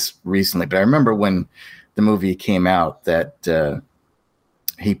heard this recently, but I remember when the movie came out that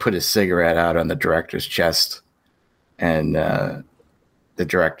he put a cigarette out on the director's chest, and the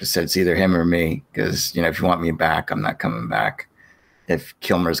director said, it's either him or me, because, if you want me back, I'm not coming back if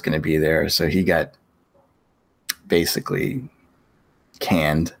Kilmer's going to be there. So he got basically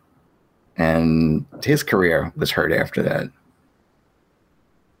canned, and his career was hurt after that.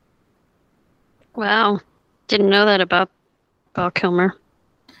 Wow. Didn't know that about Val Kilmer.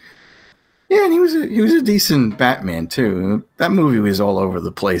 Yeah, and he was a decent Batman too. That movie was all over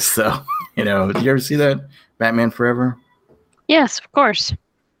the place, though. Did you ever see that Batman Forever? Yes, of course.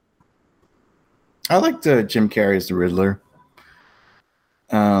 I liked Jim Carrey as the Riddler.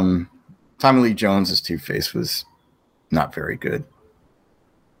 Tommy Lee Jones as Two-Face was not very good.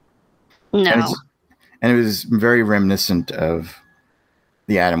 No. And it was very reminiscent of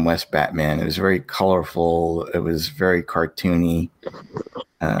the Adam West Batman. It was very colorful. It was very cartoony.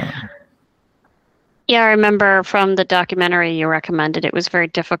 Yeah, I remember from the documentary you recommended, it was very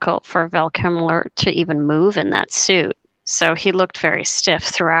difficult for Val Kilmer to even move in that suit. So he looked very stiff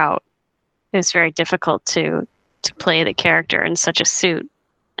throughout. It was very difficult to play the character in such a suit.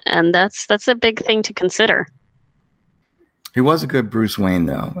 And that's a big thing to consider. He was a good Bruce Wayne,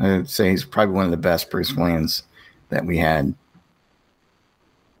 though. I'd say he's probably one of the best Bruce Waynes that we had.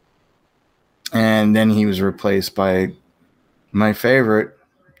 And then he was replaced by my favorite,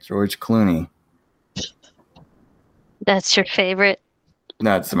 George Clooney. That's your favorite?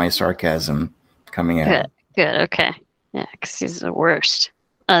 No, it's my sarcasm coming out. Good, okay. Yeah, because he's the worst.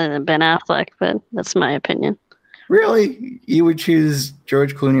 Other than Ben Affleck, but that's my opinion. Really? You would choose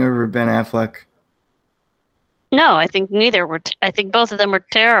George Clooney over Ben Affleck? No, I think neither were. I think both of them were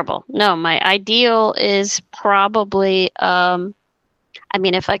terrible. No, my ideal is probably. I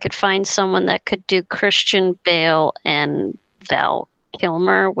mean, if I could find someone that could do Christian Bale and Val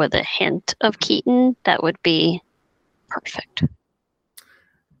Kilmer with a hint of Keaton, that would be perfect.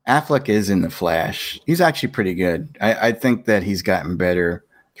 Affleck is in The Flash. He's actually pretty good. I think that he's gotten better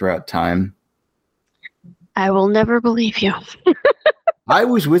throughout time. I will never believe you. I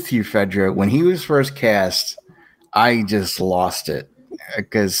was with you, Fedra. When he was first cast, I just lost it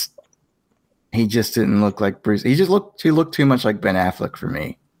because he just didn't look like Bruce. He looked too much like Ben Affleck for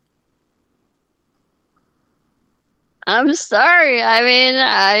me. I'm sorry. I mean,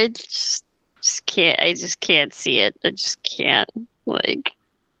 I just can't. I just can't see it. I just can't. Like,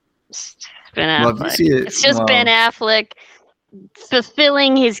 Ben Affleck. It's just Ben Affleck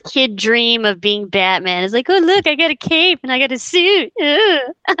fulfilling his kid dream of being Batman. It's like, oh, look, I got a cape and I got a suit.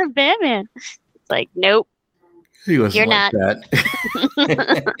 I'm Batman. It's like, nope. You're like not.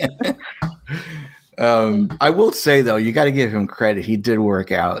 That. I will say, though, you got to give him credit. He did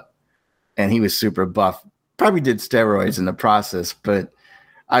work out and he was super buff. Probably did steroids in the process, but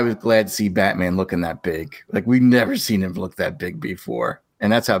I was glad to see Batman looking that big. Like, we've never seen him look that big before.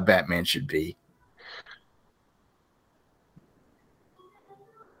 And that's how Batman should be.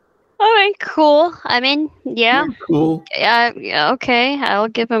 All right, cool. I mean, yeah. Cool. Yeah, okay. I'll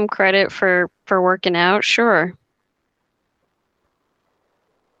give him credit for working out, sure.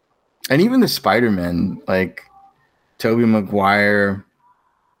 And even the Spider-Man, like Tobey Maguire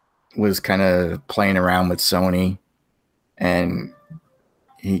was kind of playing around with Sony, and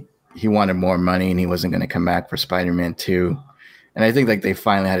he wanted more money and he wasn't going to come back for Spider-Man 2. And I think like they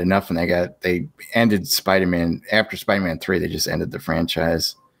finally had enough and they ended Spider-Man after Spider-Man 3. They just ended the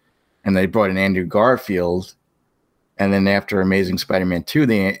franchise. And they brought in Andrew Garfield. And then after Amazing Spider-Man 2,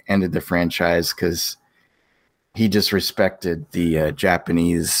 they ended the franchise because he disrespected the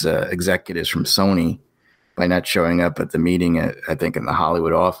Japanese executives from Sony by not showing up at the meeting, I think, in the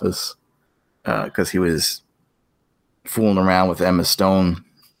Hollywood office because he was fooling around with Emma Stone.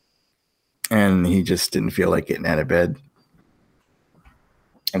 And he just didn't feel like getting out of bed.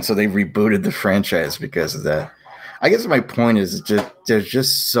 And so they rebooted the franchise because of that. I guess my point is there's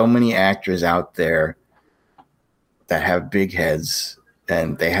just so many actors out there that have big heads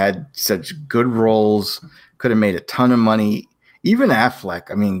and they had such good roles, could have made a ton of money. Even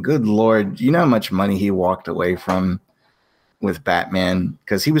Affleck, I mean, good Lord, you know how much money he walked away from with Batman?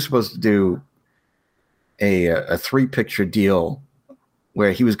 Because he was supposed to do a 3-picture deal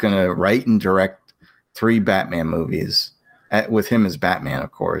where he was going to write and direct 3 Batman movies with him as Batman,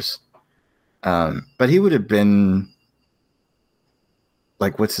 of course. But he would have been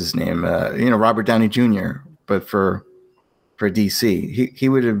like, what's his name? Robert Downey Jr. But for DC, he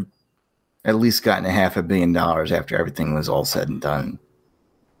would have at least gotten $500 million after everything was all said and done.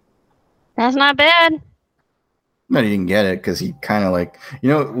 That's not bad. No, he didn't get it because he kind of like,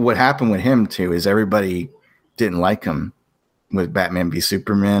 what happened with him too is everybody didn't like him with Batman v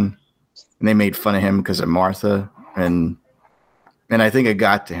Superman, and they made fun of him because of Martha, and I think it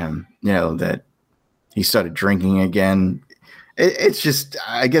got to him, that he started drinking again. It's just,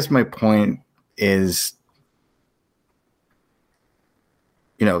 I guess my point is,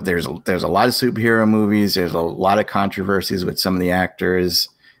 there's a lot of superhero movies. There's a lot of controversies with some of the actors,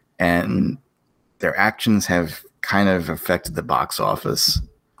 and their actions have kind of affected the box office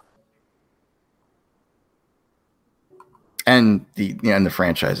and the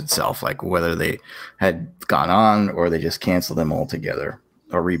franchise itself, like whether they had gone on or they just canceled them altogether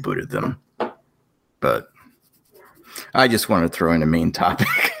or rebooted them. But I just want to throw in a main topic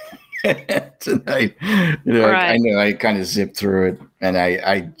tonight. Right. I know I kind of zipped through it, and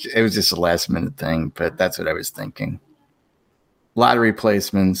it was just a last minute thing, but that's what I was thinking. A lot of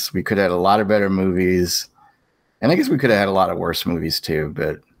replacements. We could have had a lot of better movies, and I guess we could have had a lot of worse movies too.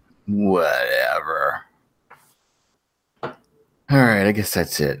 But whatever. All right, I guess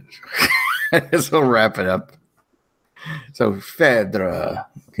that's it. I guess we'll wrap it up. So, Fedra,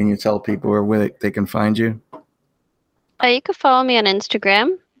 can you tell people where they can find you? You can follow me on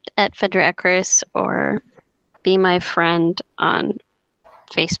Instagram at Fedra Ekris, or be my friend on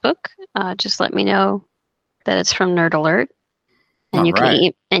Facebook. Just let me know that it's from Nerd Alert, and you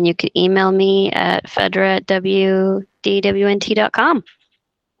can email me at fedra@wdwnt.com.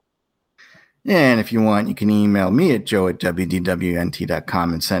 And if you want, you can email me at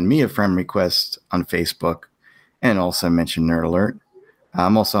joe@wdwnt.com and send me a friend request on Facebook, and also mention Nerd Alert.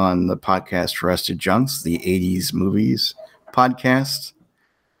 I'm also on the podcast Rusted Junks, the 80s movies podcast,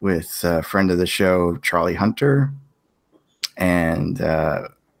 with a friend of the show, Charlie Hunter, and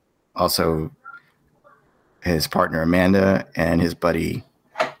also his partner Amanda and his buddy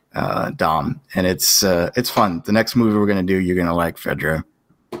Dom. And it's fun. The next movie we're gonna do, you're gonna like, Fedra.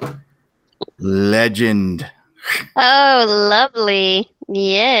 Legend. Oh, lovely.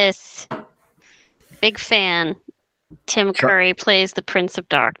 Yes. Big fan. Tim Curry plays the Prince of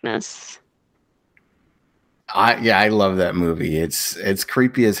Darkness. I love that movie. It's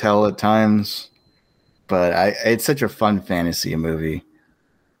creepy as hell at times, but it's such a fun fantasy movie.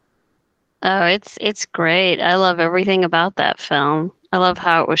 Oh, it's great. I love everything about that film. I love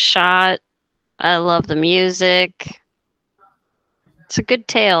how it was shot. I love the music. It's a good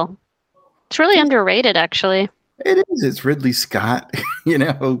tale. It's really underrated, actually. It is. It's Ridley Scott.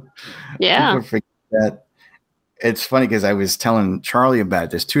 Yeah. People forget that. It's funny because I was telling Charlie about it.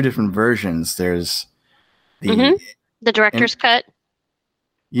 There's two different versions. There's the director's cut.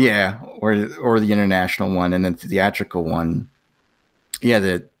 Yeah, or the international one, and then the theatrical one. Yeah,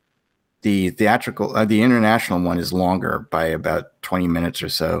 the theatrical, the international one is longer by about 20 minutes or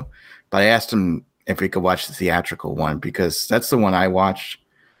so. But I asked him if we could watch the theatrical one because that's the one I watched,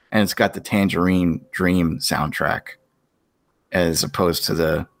 and it's got the Tangerine Dream soundtrack, as opposed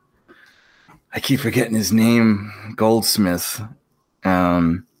to I keep forgetting his name, Goldsmith,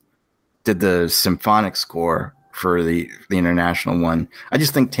 did the symphonic score for the international one. I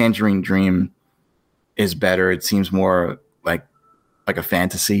just think Tangerine Dream is better. It seems more like a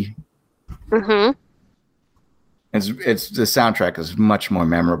fantasy. Mm-hmm. It's the soundtrack is much more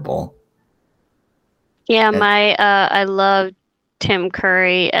memorable. Yeah, I love Tim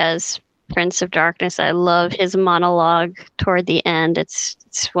Curry as Prince of Darkness. I love his monologue toward the end. It's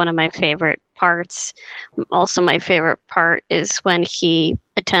one of my favorite parts. Also, my favorite part is when he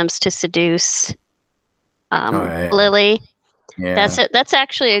attempts to seduce Lily. Yeah. That's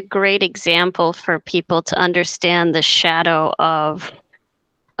actually a great example for people to understand the shadow of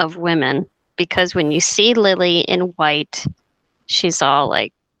women, because when you see Lily in white, she's all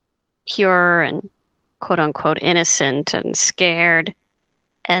like pure and quote unquote innocent and scared,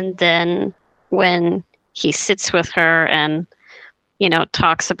 and then when he sits with her and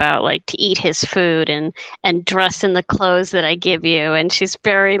talks about like to eat his food and dress in the clothes that I give you, and she's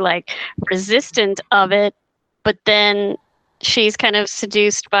very like resistant of it, but then she's kind of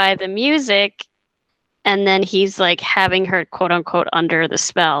seduced by the music, and then he's like having her quote unquote under the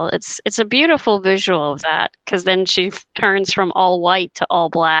spell. It's a beautiful visual of that, because then she turns from all white to all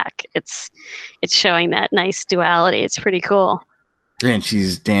black. It's showing that nice duality. It's pretty cool. And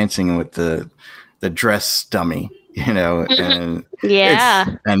she's dancing with the dress dummy, and and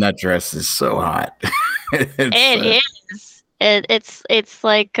that dress is so hot. It is. It's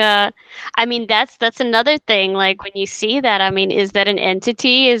like I mean that's another thing. Like when you see that, I mean, is that an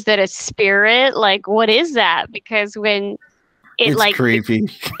entity? Is that a spirit? Like what is that? Because when it's like creepy.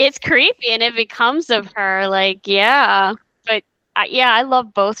 It's creepy, and it becomes of her. Like but I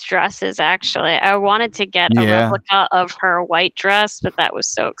love both dresses. Actually, I wanted to get a replica of her white dress, but that was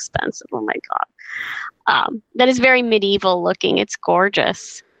so expensive. Oh my god. That is very medieval looking. It's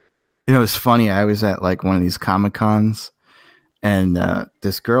gorgeous. It's funny. I was at like one of these Comic-Cons, and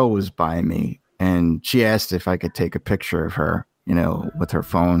this girl was by me, and she asked if I could take a picture of her, with her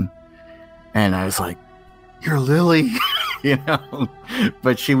phone. And I was like, "You're Lily,"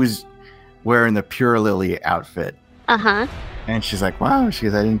 but she was wearing the Pure Lily outfit. Uh-huh. And she's like, "Wow." She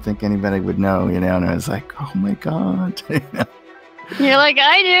goes, "I didn't think anybody would know," and I was like, "Oh my god." You're like,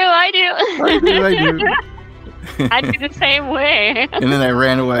 I do. I do the same way. And then I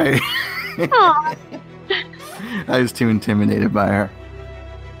ran away. Aww. I was too intimidated by her.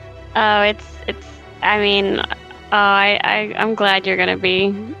 Oh, I mean, I'm glad you're going to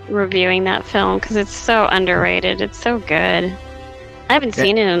be reviewing that film because it's so underrated. It's so good. I haven't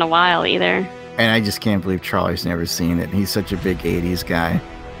seen it in a while either. And I just can't believe Charlie's never seen it. He's such a big 80s guy.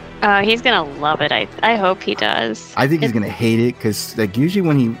 He's going to love it. I hope he does. I think he's going to hate it because like usually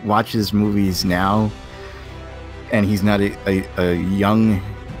when he watches movies now and he's not a young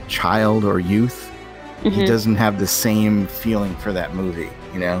child or youth, he doesn't have the same feeling for that movie,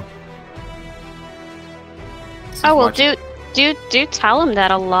 you know? Oh, well, do tell him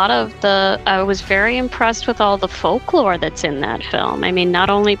that a lot of I was very impressed with all the folklore that's in that film. I mean, not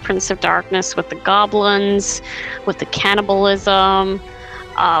only Prince of Darkness with the goblins, with the cannibalism,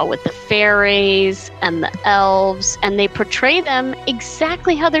 with the fairies and the elves, and they portray them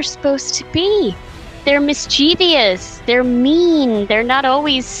exactly how they're supposed to be. They're mischievous, they're mean, they're not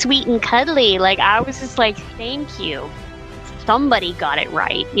always sweet and cuddly. Like, I was just like, thank you. Somebody got it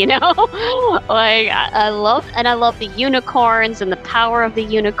right, you know? Like, I love the unicorns and the power of the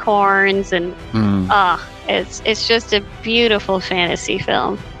unicorns, and it's just a beautiful fantasy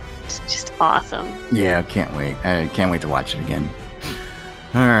film. It's just awesome. Yeah, I can't wait. I can't wait to watch it again.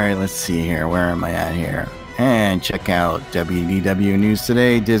 All right, let's see here. Where am I at here? And check out WDW News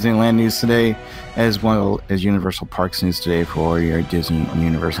Today, Disneyland News Today, as well as Universal Parks News Today for your Disney and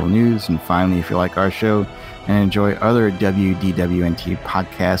Universal news. And finally, if you like our show and enjoy other WDWNT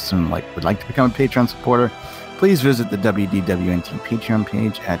podcasts and would like to become a Patreon supporter, please visit the WDWNT Patreon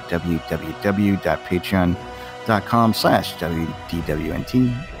page at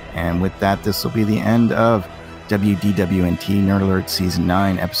www.patreon.com/WDWNT. And with that, this will be the end of WDWNT Nerd Alert Season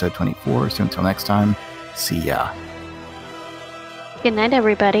 9, Episode 24. So until next time, see ya. Good night,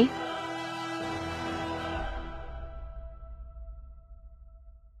 everybody.